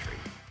your country.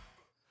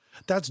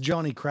 That's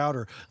Johnny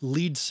Crowder,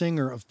 lead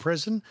singer of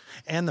Prison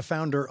and the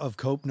founder of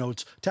Cope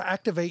Notes. To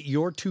activate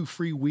your 2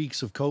 free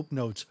weeks of Cope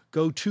Notes,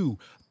 go to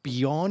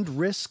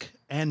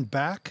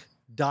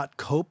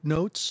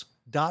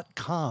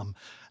beyondriskandback.copenotes.com.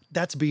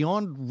 That's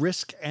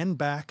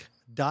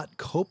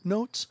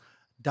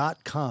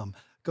beyondriskandback.copenotes.com.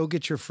 Go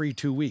get your free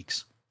 2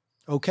 weeks.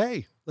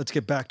 Okay, let's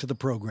get back to the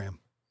program.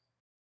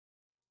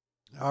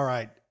 All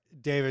right,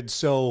 David.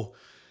 So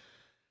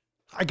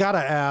I gotta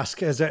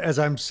ask, as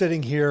I'm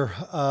sitting here,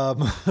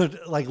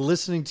 like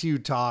listening to you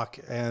talk,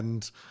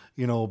 and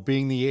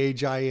being the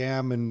age I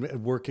am,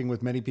 and working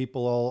with many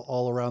people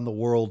all around the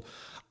world,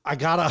 I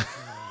gotta.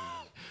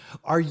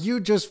 Are you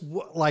just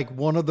like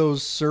one of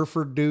those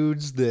surfer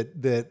dudes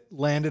that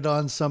landed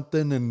on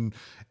something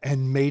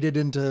and made it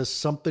into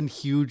something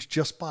huge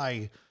just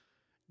by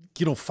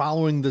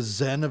following the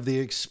zen of the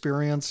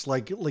experience?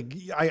 Like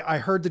I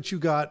heard that you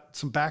got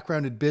some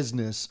background in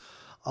business.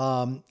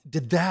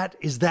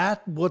 Is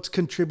that what's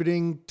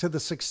contributing to the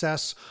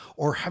success,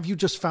 or have you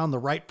just found the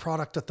right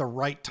product at the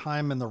right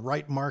time in the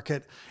right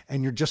market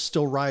and you're just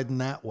still riding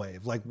that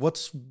wave? Like,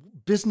 what's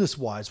business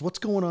wise, what's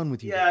going on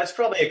with you? Yeah, it's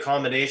probably a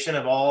combination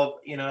of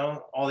all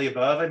the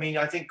above. I mean,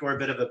 I think we're a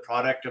bit of a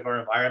product of our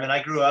environment.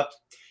 I grew up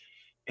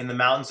in the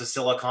mountains of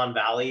Silicon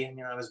Valley.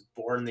 I was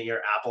born the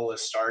year Apple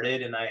was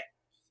started, and I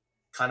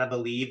kind of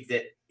believed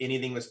that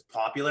anything was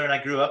popular. And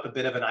I grew up a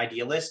bit of an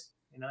idealist.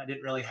 I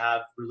didn't really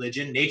have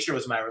religion. Nature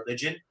was my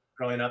religion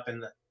growing up in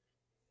the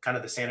kind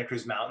of the Santa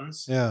Cruz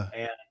Mountains. Yeah.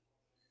 And,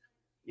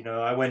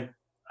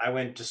 I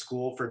went to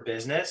school for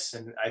business,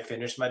 and I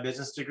finished my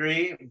business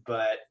degree,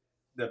 but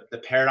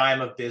the paradigm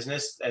of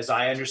business, as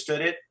I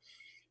understood it,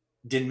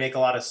 didn't make a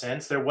lot of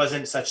sense. The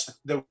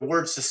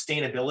word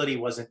sustainability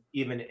wasn't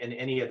even in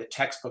any of the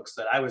textbooks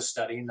that I was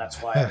studying. That's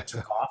why I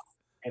took off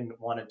and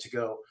wanted to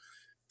go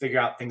figure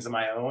out things on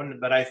my own.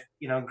 But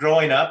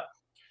growing up,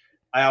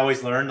 I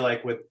always learned,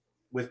 like,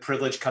 with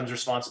privilege comes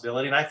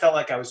responsibility. And I felt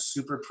like I was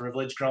super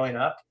privileged growing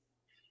up.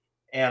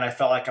 And I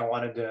felt like I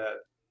wanted to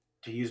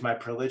use my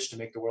privilege to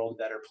make the world a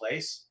better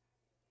place.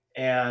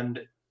 And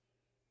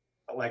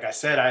like I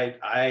said,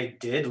 I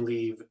did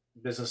leave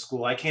business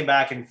school. I came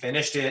back and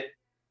finished it.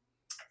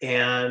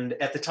 And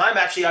at the time,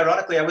 actually,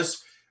 ironically, I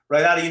was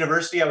right out of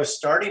university. I was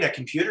starting a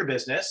computer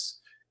business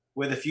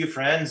with a few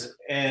friends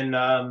in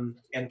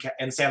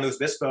San Luis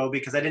Obispo,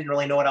 because I didn't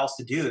really know what else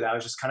to do. That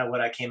was just kind of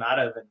what I came out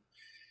of. And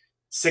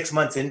 6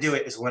 months into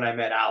it is when I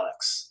met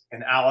Alex.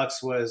 And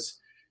Alex was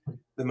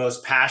the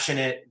most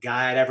passionate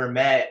guy I'd ever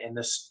met. In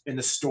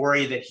the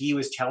story that he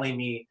was telling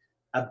me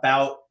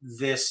about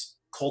this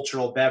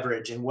cultural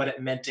beverage and what it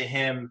meant to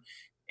him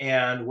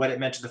and what it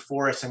meant to the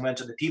forest and meant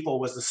to the people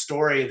was the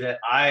story that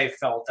I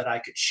felt that I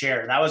could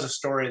share. That was a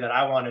story that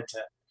I wanted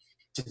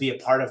to be a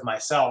part of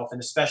myself. And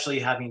especially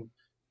having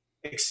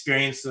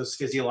experienced those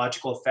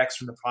physiological effects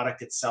from the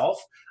product itself,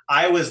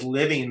 I was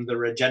living the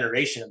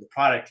regeneration of the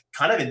product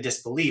kind of in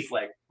disbelief.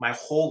 Like, my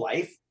whole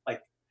life,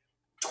 like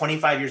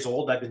 25 years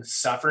old, I've been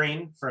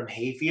suffering from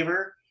hay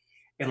fever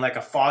and like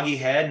a foggy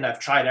head. And I've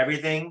tried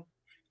everything,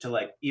 to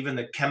like even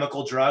the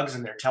chemical drugs,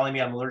 and they're telling me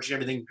I'm allergic to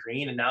everything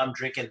green. And now I'm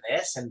drinking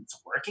this and it's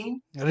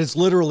working. And it's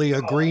literally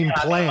a green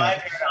plant.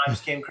 My paradigms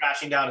came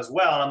crashing down as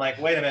well. And I'm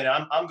like, wait a minute,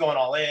 I'm going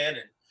all in.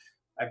 And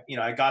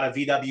I got a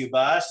VW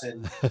bus,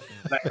 and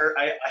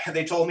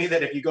they told me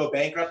that if you go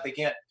bankrupt, they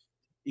can't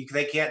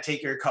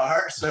take your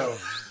car. So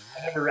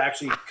I never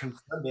actually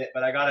confirmed it,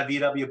 but I got a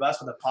VW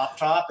bus with a pop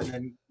top, and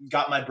then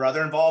got my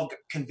brother involved,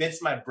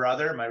 convinced my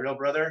real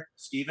brother,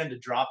 Steven, to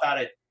drop out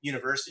at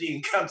university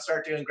and come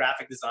start doing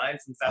graphic design,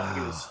 since that's what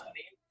he was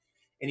studying.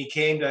 And he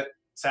came to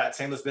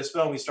San Luis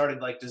Obispo, and we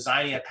started like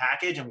designing a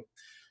package, and we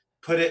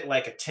put it in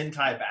like a tin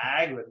tie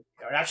bag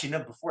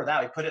before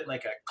that, we put it in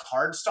like a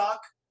cardstock,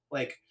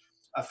 like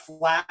a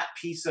flat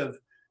piece of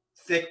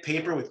thick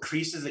paper with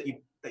creases that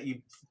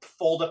you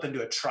fold up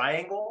into a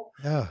triangle.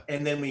 Yeah.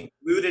 And then we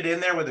glued it in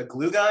there with a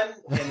glue gun,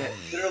 and it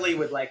literally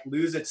would like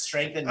lose its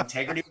strength and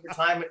integrity over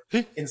time.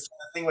 And so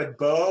the thing would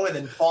bow and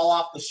then fall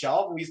off the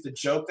shelf. We used to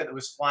joke that it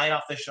was flying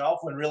off the shelf,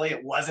 when really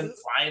it wasn't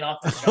flying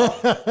off the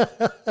shelf.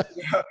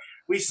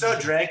 We so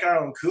drank our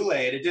own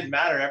Kool-Aid. It didn't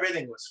matter.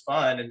 Everything was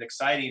fun and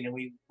exciting. And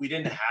we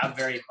didn't have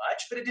very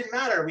much, but it didn't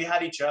matter. We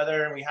had each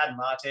other, and we had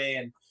mate,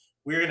 and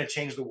we were going to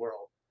change the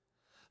world.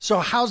 So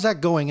how's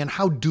that going, and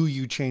how do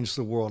you change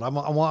the world?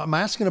 I'm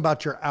asking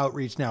about your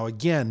outreach now.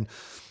 Again,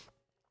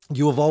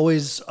 you have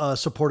always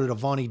supported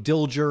Avani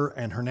Dilger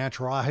and her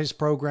Natural Eyes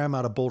program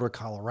out of Boulder,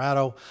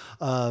 Colorado.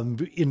 And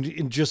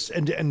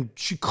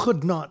she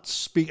could not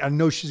speak. I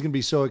know she's going to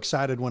be so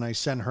excited when I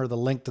send her the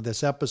link to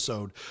this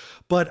episode.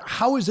 But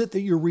how is it that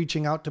you're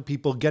reaching out to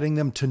people, getting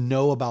them to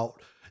know about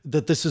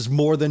that this is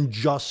more than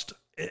just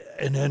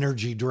an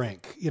energy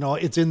drink? You know,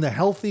 it's in the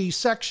healthy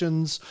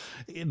sections.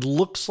 It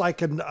looks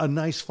like a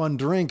nice, fun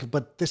drink,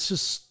 but this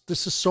is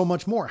so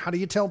much more. How do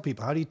you tell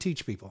people? How do you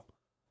teach people?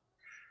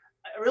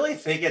 I really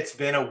think it's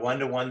been a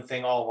one-to-one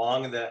thing all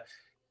along.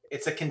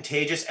 It's a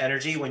contagious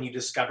energy when you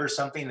discover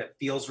something that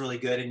feels really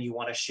good and you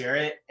want to share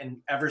it. And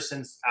ever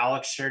since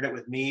Alex shared it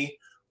with me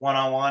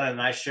one-on-one,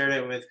 and I shared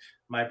it with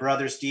my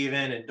brother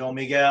Steven and Don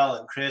Miguel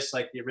and Chris,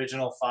 like the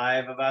original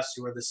 5 of us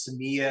who were the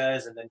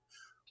Semillas, and then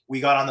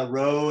we got on the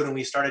road and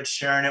we started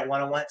sharing it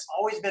one-on-one. It's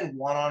always been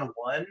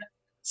one-on-one,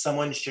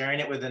 someone sharing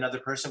it with another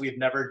person. We've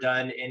never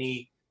done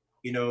any,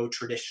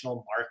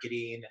 traditional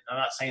marketing. And I'm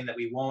not saying that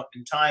we won't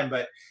in time,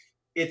 but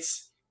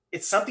it's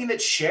something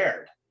that's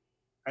shared,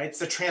 right?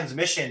 It's a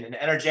transmission, an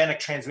energetic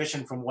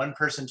transmission from one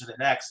person to the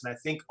next. And I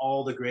think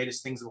all the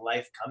greatest things in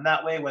life come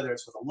that way, whether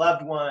it's with a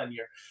loved one,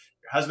 your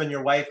husband,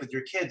 your wife, with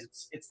your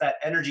kids. It's that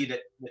energy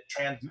that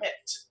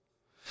transmits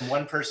from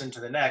one person to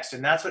the next.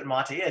 And that's what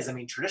mate is. I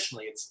mean,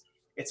 traditionally,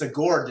 it's a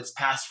gourd that's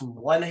passed from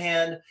one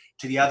hand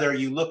to the other.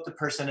 You look the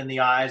person in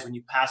the eyes when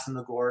you pass them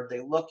the gourd. They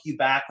look you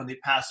back when they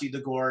pass you the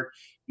gourd.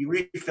 You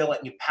refill it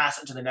and you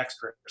pass it to the next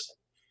person.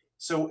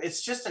 So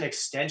it's just an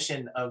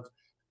extension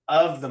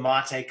of the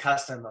mate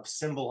custom of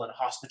symbol and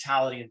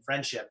hospitality and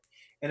friendship.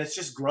 And it's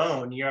just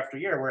grown year after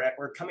year.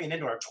 We're coming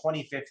into our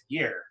 25th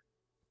year.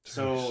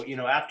 So,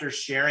 after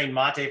sharing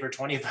mate for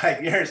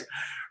 25 years,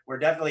 we're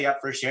definitely up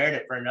for sharing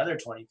it for another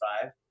 25.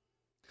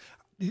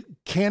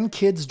 Can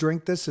kids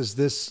drink this? Is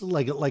this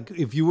like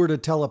if you were to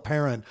tell a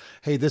parent,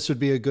 hey, this would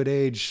be a good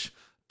age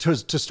to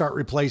start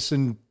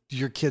replacing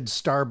your kid's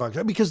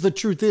Starbucks? Because the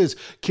truth is,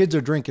 kids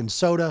are drinking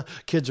soda,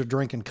 kids are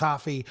drinking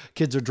coffee,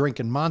 kids are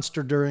drinking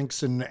Monster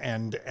drinks and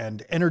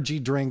energy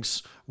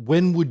drinks.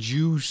 When would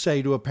you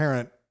say to a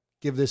parent,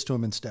 give this to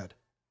them instead?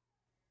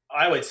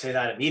 I would say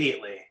that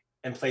immediately,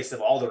 in place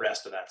of all the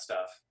rest of that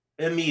stuff.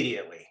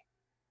 Immediately.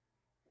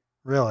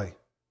 Really?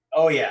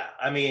 Oh yeah.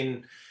 I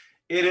mean,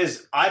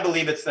 I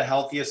believe it's the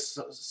healthiest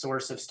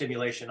source of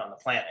stimulation on the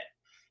planet.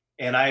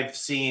 And I've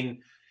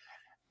seen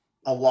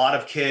a lot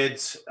of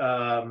kids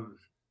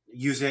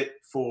use it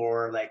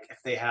for, like,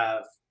 if they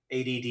have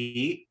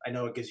ADD. I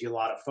know it gives you a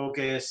lot of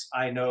focus.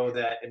 I know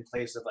that in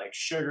place of like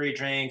sugary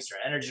drinks or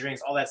energy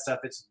drinks, all that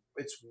stuff, it's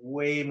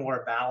way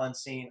more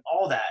balancing,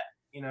 all that,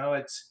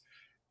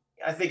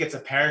 I think it's a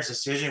parent's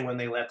decision when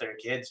they let their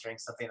kids drink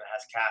something that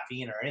has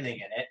caffeine or anything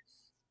in it.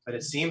 But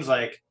it seems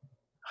like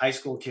high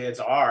school kids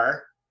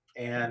are,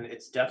 and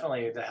it's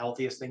definitely the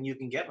healthiest thing you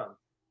can give them.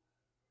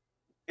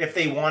 If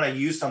they want to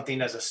use something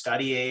as a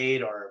study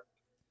aid or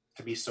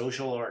to be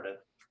social or to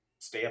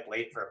stay up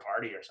late for a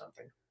party or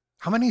something.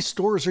 How many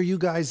stores are you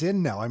guys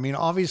in now? I mean,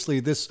 obviously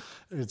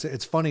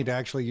it's funny to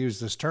actually use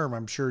this term.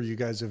 I'm sure you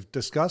guys have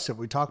discussed it.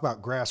 We talk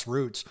about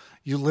grassroots.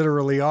 You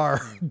literally are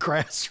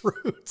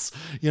grassroots,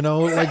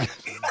 like.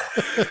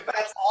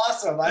 That's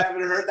awesome. I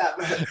haven't heard that.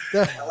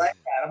 I like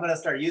that. I'm going to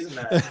start using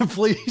that.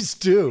 Please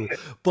do.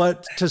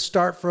 But to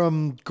start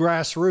from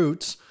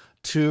grassroots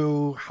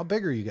to how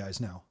big are you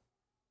guys now?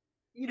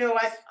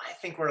 I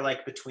think we're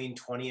like between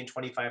 20 and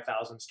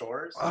 25,000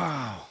 stores.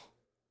 Wow.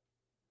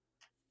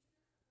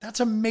 That's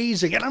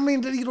amazing. And I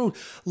mean,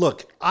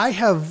 look, I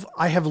have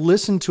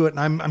listened to it,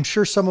 and I'm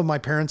sure some of my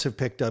parents have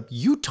picked up.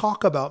 You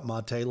talk about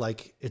mate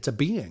like it's a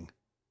being.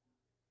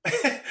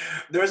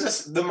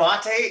 The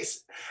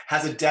mate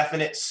has a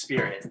definite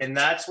spirit, and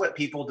that's what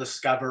people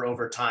discover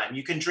over time.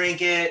 You can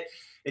drink it,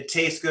 it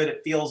tastes good, it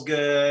feels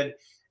good,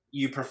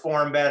 you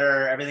perform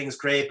better, everything's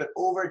great. But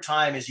over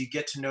time, as you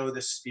get to know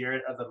the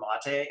spirit of the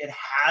mate, it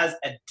has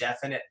a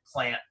definite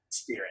plant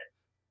spirit.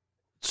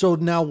 So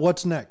now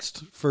what's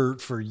next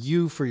for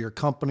you, for your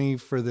company,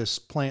 for this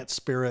plant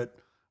spirit?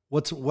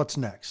 What's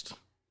next?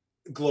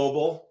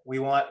 Global. We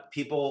want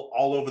people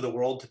all over the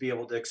world to be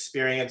able to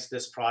experience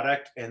this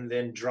product and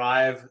then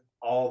drive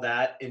all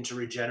that into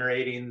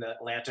regenerating the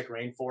Atlantic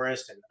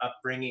rainforest and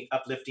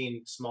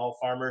uplifting small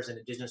farmers and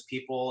indigenous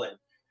people, and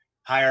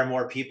hire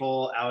more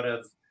people out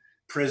of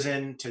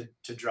prison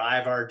to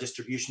drive our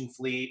distribution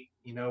fleet.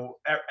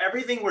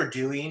 Everything we're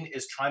doing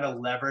is trying to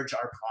leverage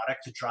our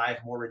product to drive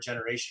more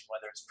regeneration,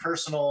 whether it's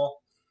personal,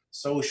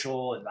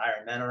 social,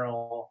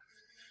 environmental,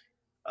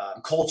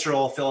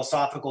 cultural,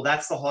 philosophical.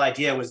 That's the whole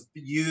idea, was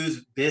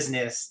use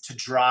business to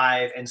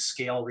drive and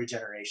scale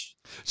regeneration.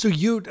 So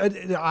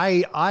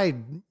I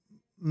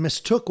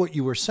mistook what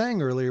you were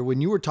saying earlier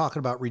when you were talking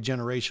about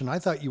regeneration. I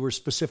thought you were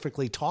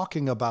specifically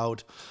talking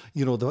about,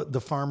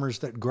 the farmers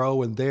that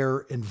grow in their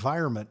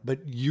environment,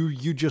 but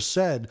you just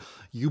said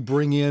you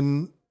bring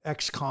in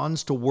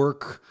ex-cons to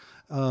work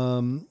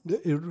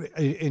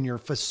in your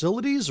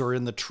facilities or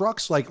in the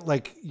trucks.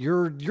 Like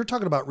you're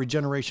talking about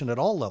regeneration at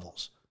all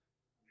levels.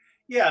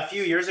 Yeah, a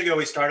few years ago,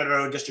 we started our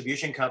own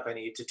distribution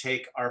company to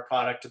take our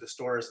product to the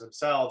stores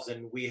themselves.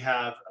 And we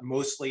have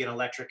mostly an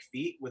electric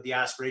fleet with the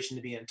aspiration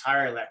to be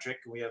entire electric.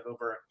 We have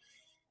over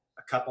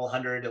a couple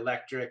hundred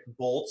electric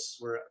bolts.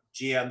 We're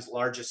GM's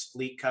largest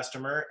fleet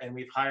customer, and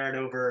we've hired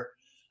over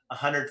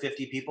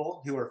 150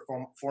 people who are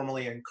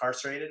formerly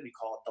incarcerated. We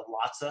call it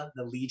the LATSA,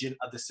 the Legion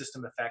of the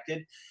System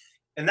Affected.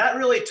 And that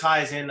really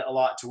ties in a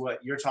lot to what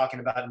you're talking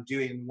about and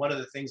doing. One of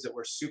the things that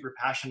we're super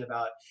passionate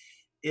about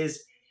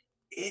is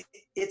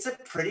it's a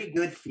pretty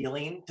good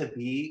feeling to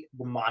be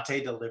the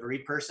mate delivery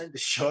person, to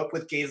show up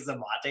with cases of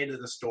mate to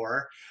the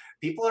store.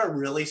 People are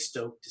really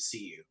stoked to see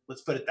you.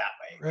 Let's put it that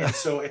way. And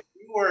so if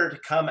you were to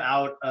come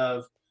out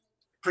of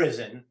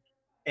prison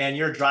and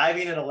you're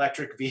driving an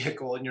electric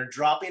vehicle and you're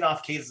dropping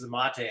off cases of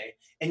mate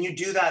and you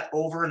do that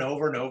over and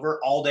over and over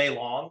all day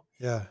long,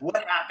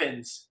 what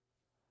happens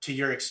to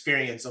your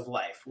experience of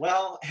life?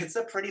 Well, it's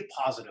a pretty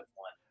positive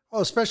one.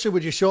 Oh, especially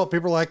when you show up,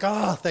 people are like,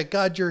 oh, thank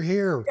God you're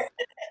here.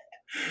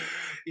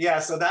 Yeah,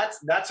 so that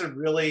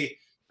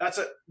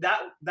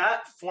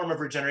form of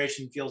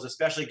regeneration feels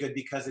especially good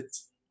because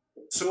it's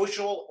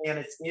social and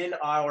it's in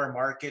our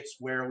markets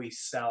where we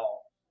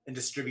sell and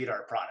distribute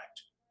our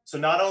product. So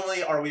not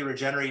only are we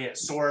regenerating at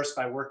source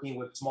by working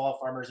with small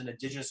farmers and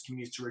indigenous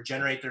communities to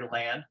regenerate their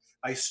land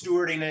by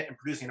stewarding it and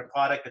producing a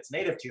product that's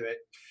native to it,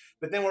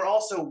 but then we're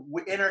also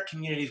in our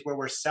communities where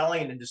we're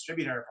selling and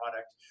distributing our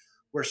product.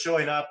 We're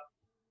showing up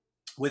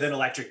with an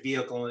electric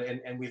vehicle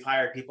and we've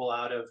hired people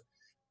out of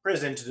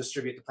prison to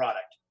distribute the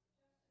product.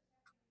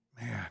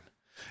 Man,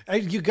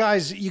 you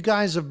guys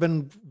have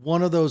been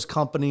one of those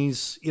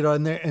companies,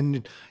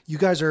 and you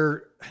guys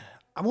are,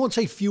 I won't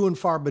say few and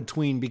far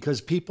between,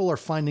 because people are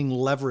finding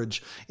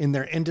leverage in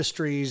their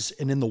industries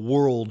and in the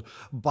world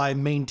by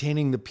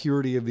maintaining the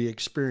purity of the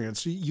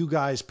experience. You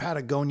guys,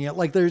 Patagonia,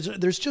 like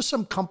there's just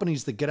some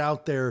companies that get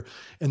out there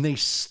and they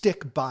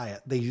stick by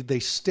it. They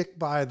stick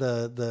by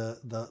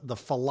the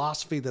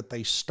philosophy that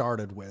they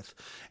started with.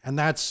 And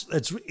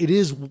it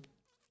is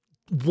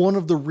one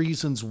of the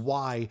reasons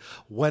why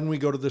when we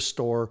go to the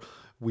store,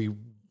 we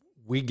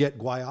get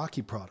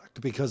Guayaki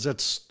product, because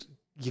it's,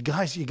 you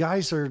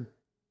guys are,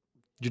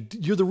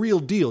 you're the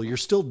real deal. You're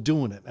still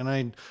doing it. And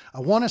I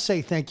want to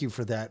say thank you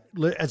for that.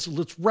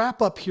 Let's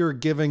wrap up here,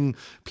 giving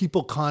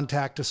people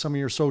contact to some of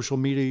your social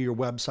media, your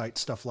website,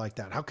 stuff like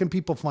that. How can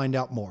people find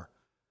out more?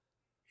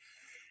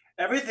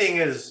 Everything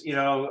is,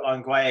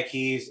 on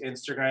Guayaki's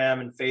Instagram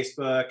and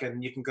Facebook,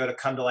 and you can go to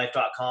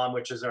cometolife.com,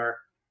 which is our,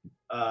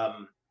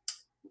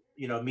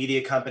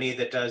 media company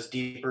that does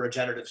deeper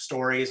regenerative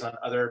stories on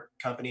other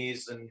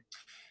companies and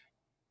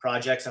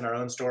projects and our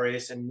own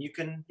stories. And you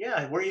can,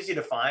 we're easy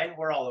to find.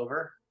 We're all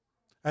over.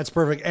 That's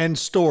perfect. And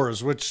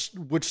stores, which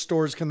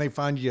stores can they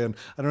find you in?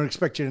 I don't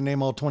expect you to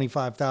name all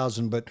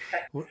 25,000, but.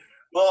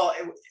 Well,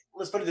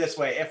 let's put it this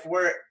way.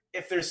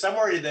 If there's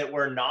somewhere that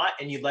we're not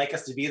and you'd like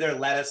us to be there,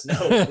 let us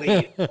know,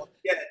 please. We'll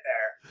get it there.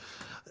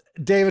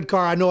 David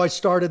Carr, I know I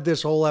started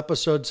this whole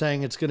episode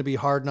saying it's going to be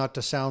hard not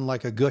to sound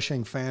like a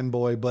gushing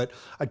fanboy, but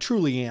I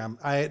truly am.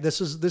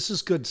 This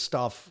is good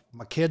stuff.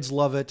 My kids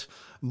love it.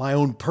 My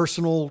own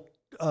personal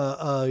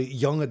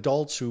young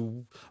adults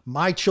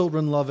my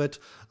children love it.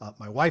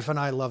 My wife and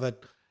I love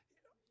it.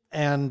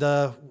 And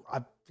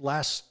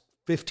last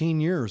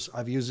 15 years,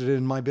 I've used it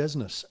in my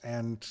business,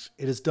 and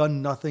it has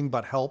done nothing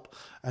but help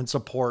and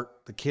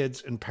support the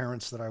kids and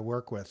parents that I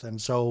work with. And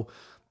so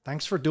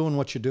thanks for doing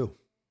what you do.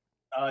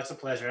 Oh, it's a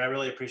pleasure. I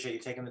really appreciate you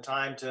taking the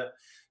time to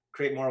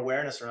create more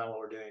awareness around what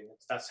we're doing.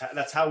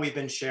 That's how we've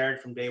been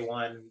shared from day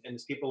one. And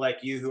it's people like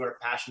you who are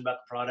passionate about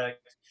the product,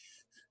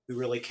 who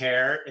really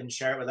care and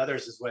share it with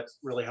others, is what's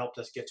really helped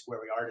us get to where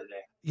we are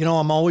today.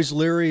 I'm always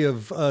leery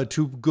of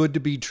too good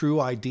to be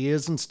true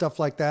ideas and stuff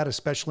like that,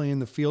 especially in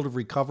the field of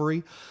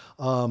recovery.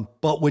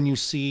 But when you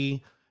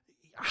see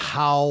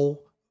how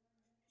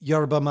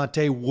yerba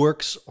mate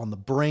works on the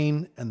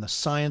brain and the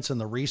science and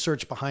the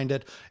research behind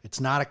it, it's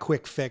not a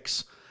quick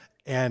fix.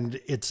 And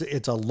it's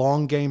a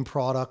long game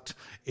product.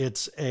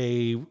 It's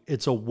a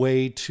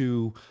way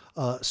to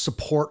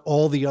support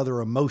all the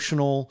other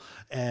emotional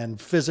and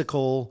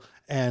physical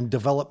and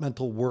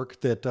developmental work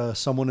that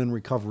someone in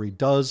recovery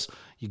does.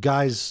 You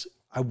guys,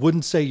 I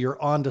wouldn't say you're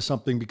onto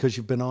something because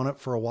you've been on it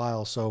for a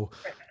while. So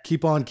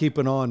keep on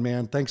keeping on,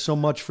 man. Thanks so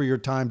much for your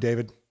time,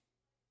 David.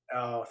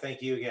 Oh,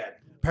 thank you again.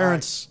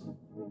 Parents,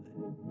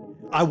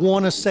 I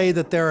want to say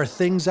that there are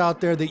things out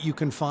there that you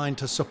can find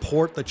to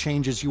support the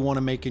changes you want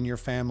to make in your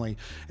family.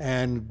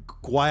 And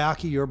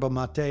Guayaki Yerba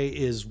Mate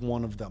is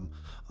one of them.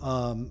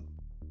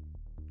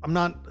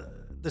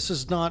 This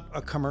is not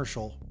a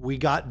commercial. We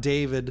got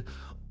David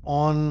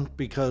on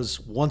because,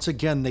 once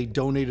again, they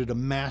donated a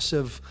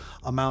massive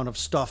amount of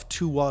stuff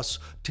to us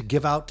to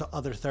give out to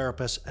other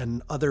therapists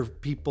and other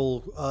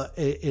people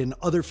in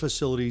other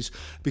facilities,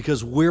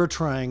 because we're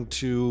trying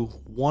to,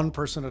 one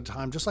person at a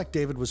time, just like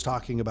David was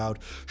talking about,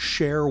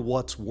 share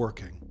what's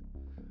working.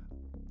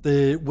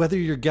 Whether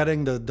you're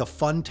getting the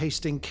fun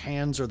tasting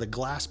cans or the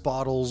glass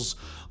bottles,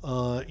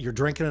 you're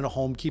drinking it at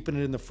home, keeping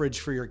it in the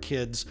fridge for your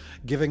kids,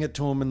 giving it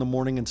to them in the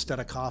morning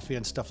instead of coffee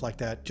and stuff like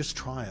that, just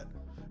try it.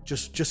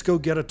 just go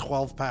get a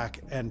 12 pack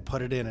and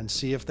put it in and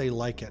see if they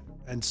like it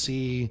and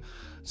see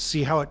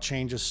how it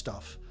changes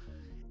stuff.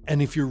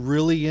 And if you're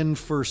really in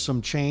for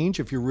some change,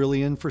 if you're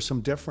really in for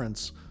some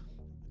difference,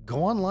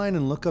 go online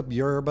and look up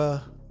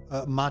yerba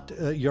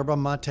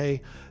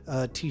mate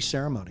tea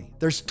ceremony.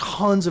 There's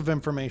tons of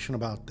information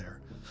about there.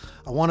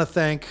 I want to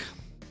thank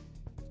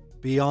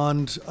I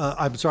want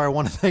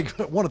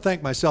to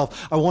thank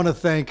myself. I want to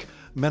thank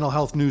Mental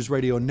Health News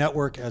Radio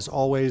Network, as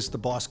always, the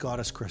boss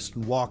goddess,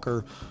 Kristen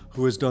Walker,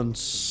 who has done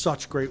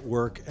such great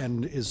work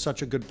and is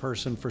such a good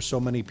person for so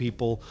many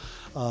people.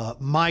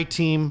 My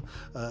team,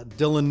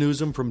 Dylan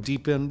Newsom from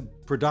Deep End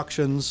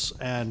Productions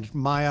and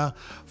Maya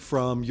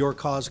from Your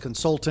Cause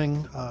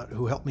Consulting,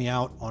 who helped me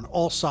out on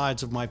all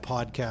sides of my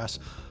podcast.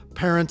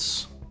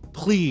 Parents,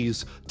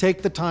 please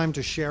take the time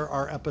to share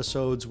our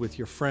episodes with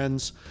your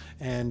friends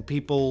and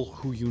people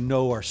who you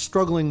know are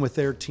struggling with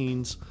their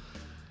teens.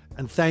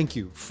 And thank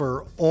you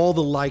for all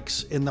the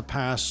likes in the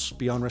past.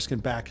 Beyond Risk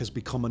and Back has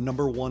become a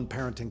 #1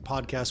 parenting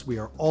podcast. We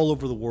are all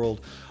over the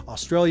world.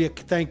 Australia,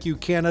 thank you.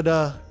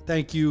 Canada,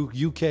 thank you.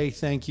 UK,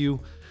 thank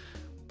you.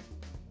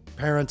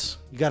 Parents,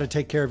 you got to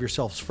take care of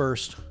yourselves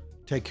first.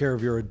 Take care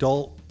of your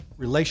adult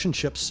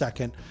relationships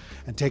second,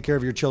 and take care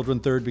of your children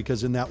third,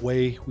 because in that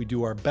way we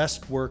do our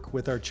best work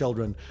with our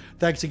children.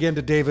 Thanks again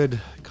to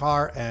David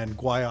Carr and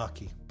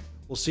Guayaki.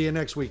 We'll see you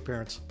next week,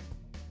 parents.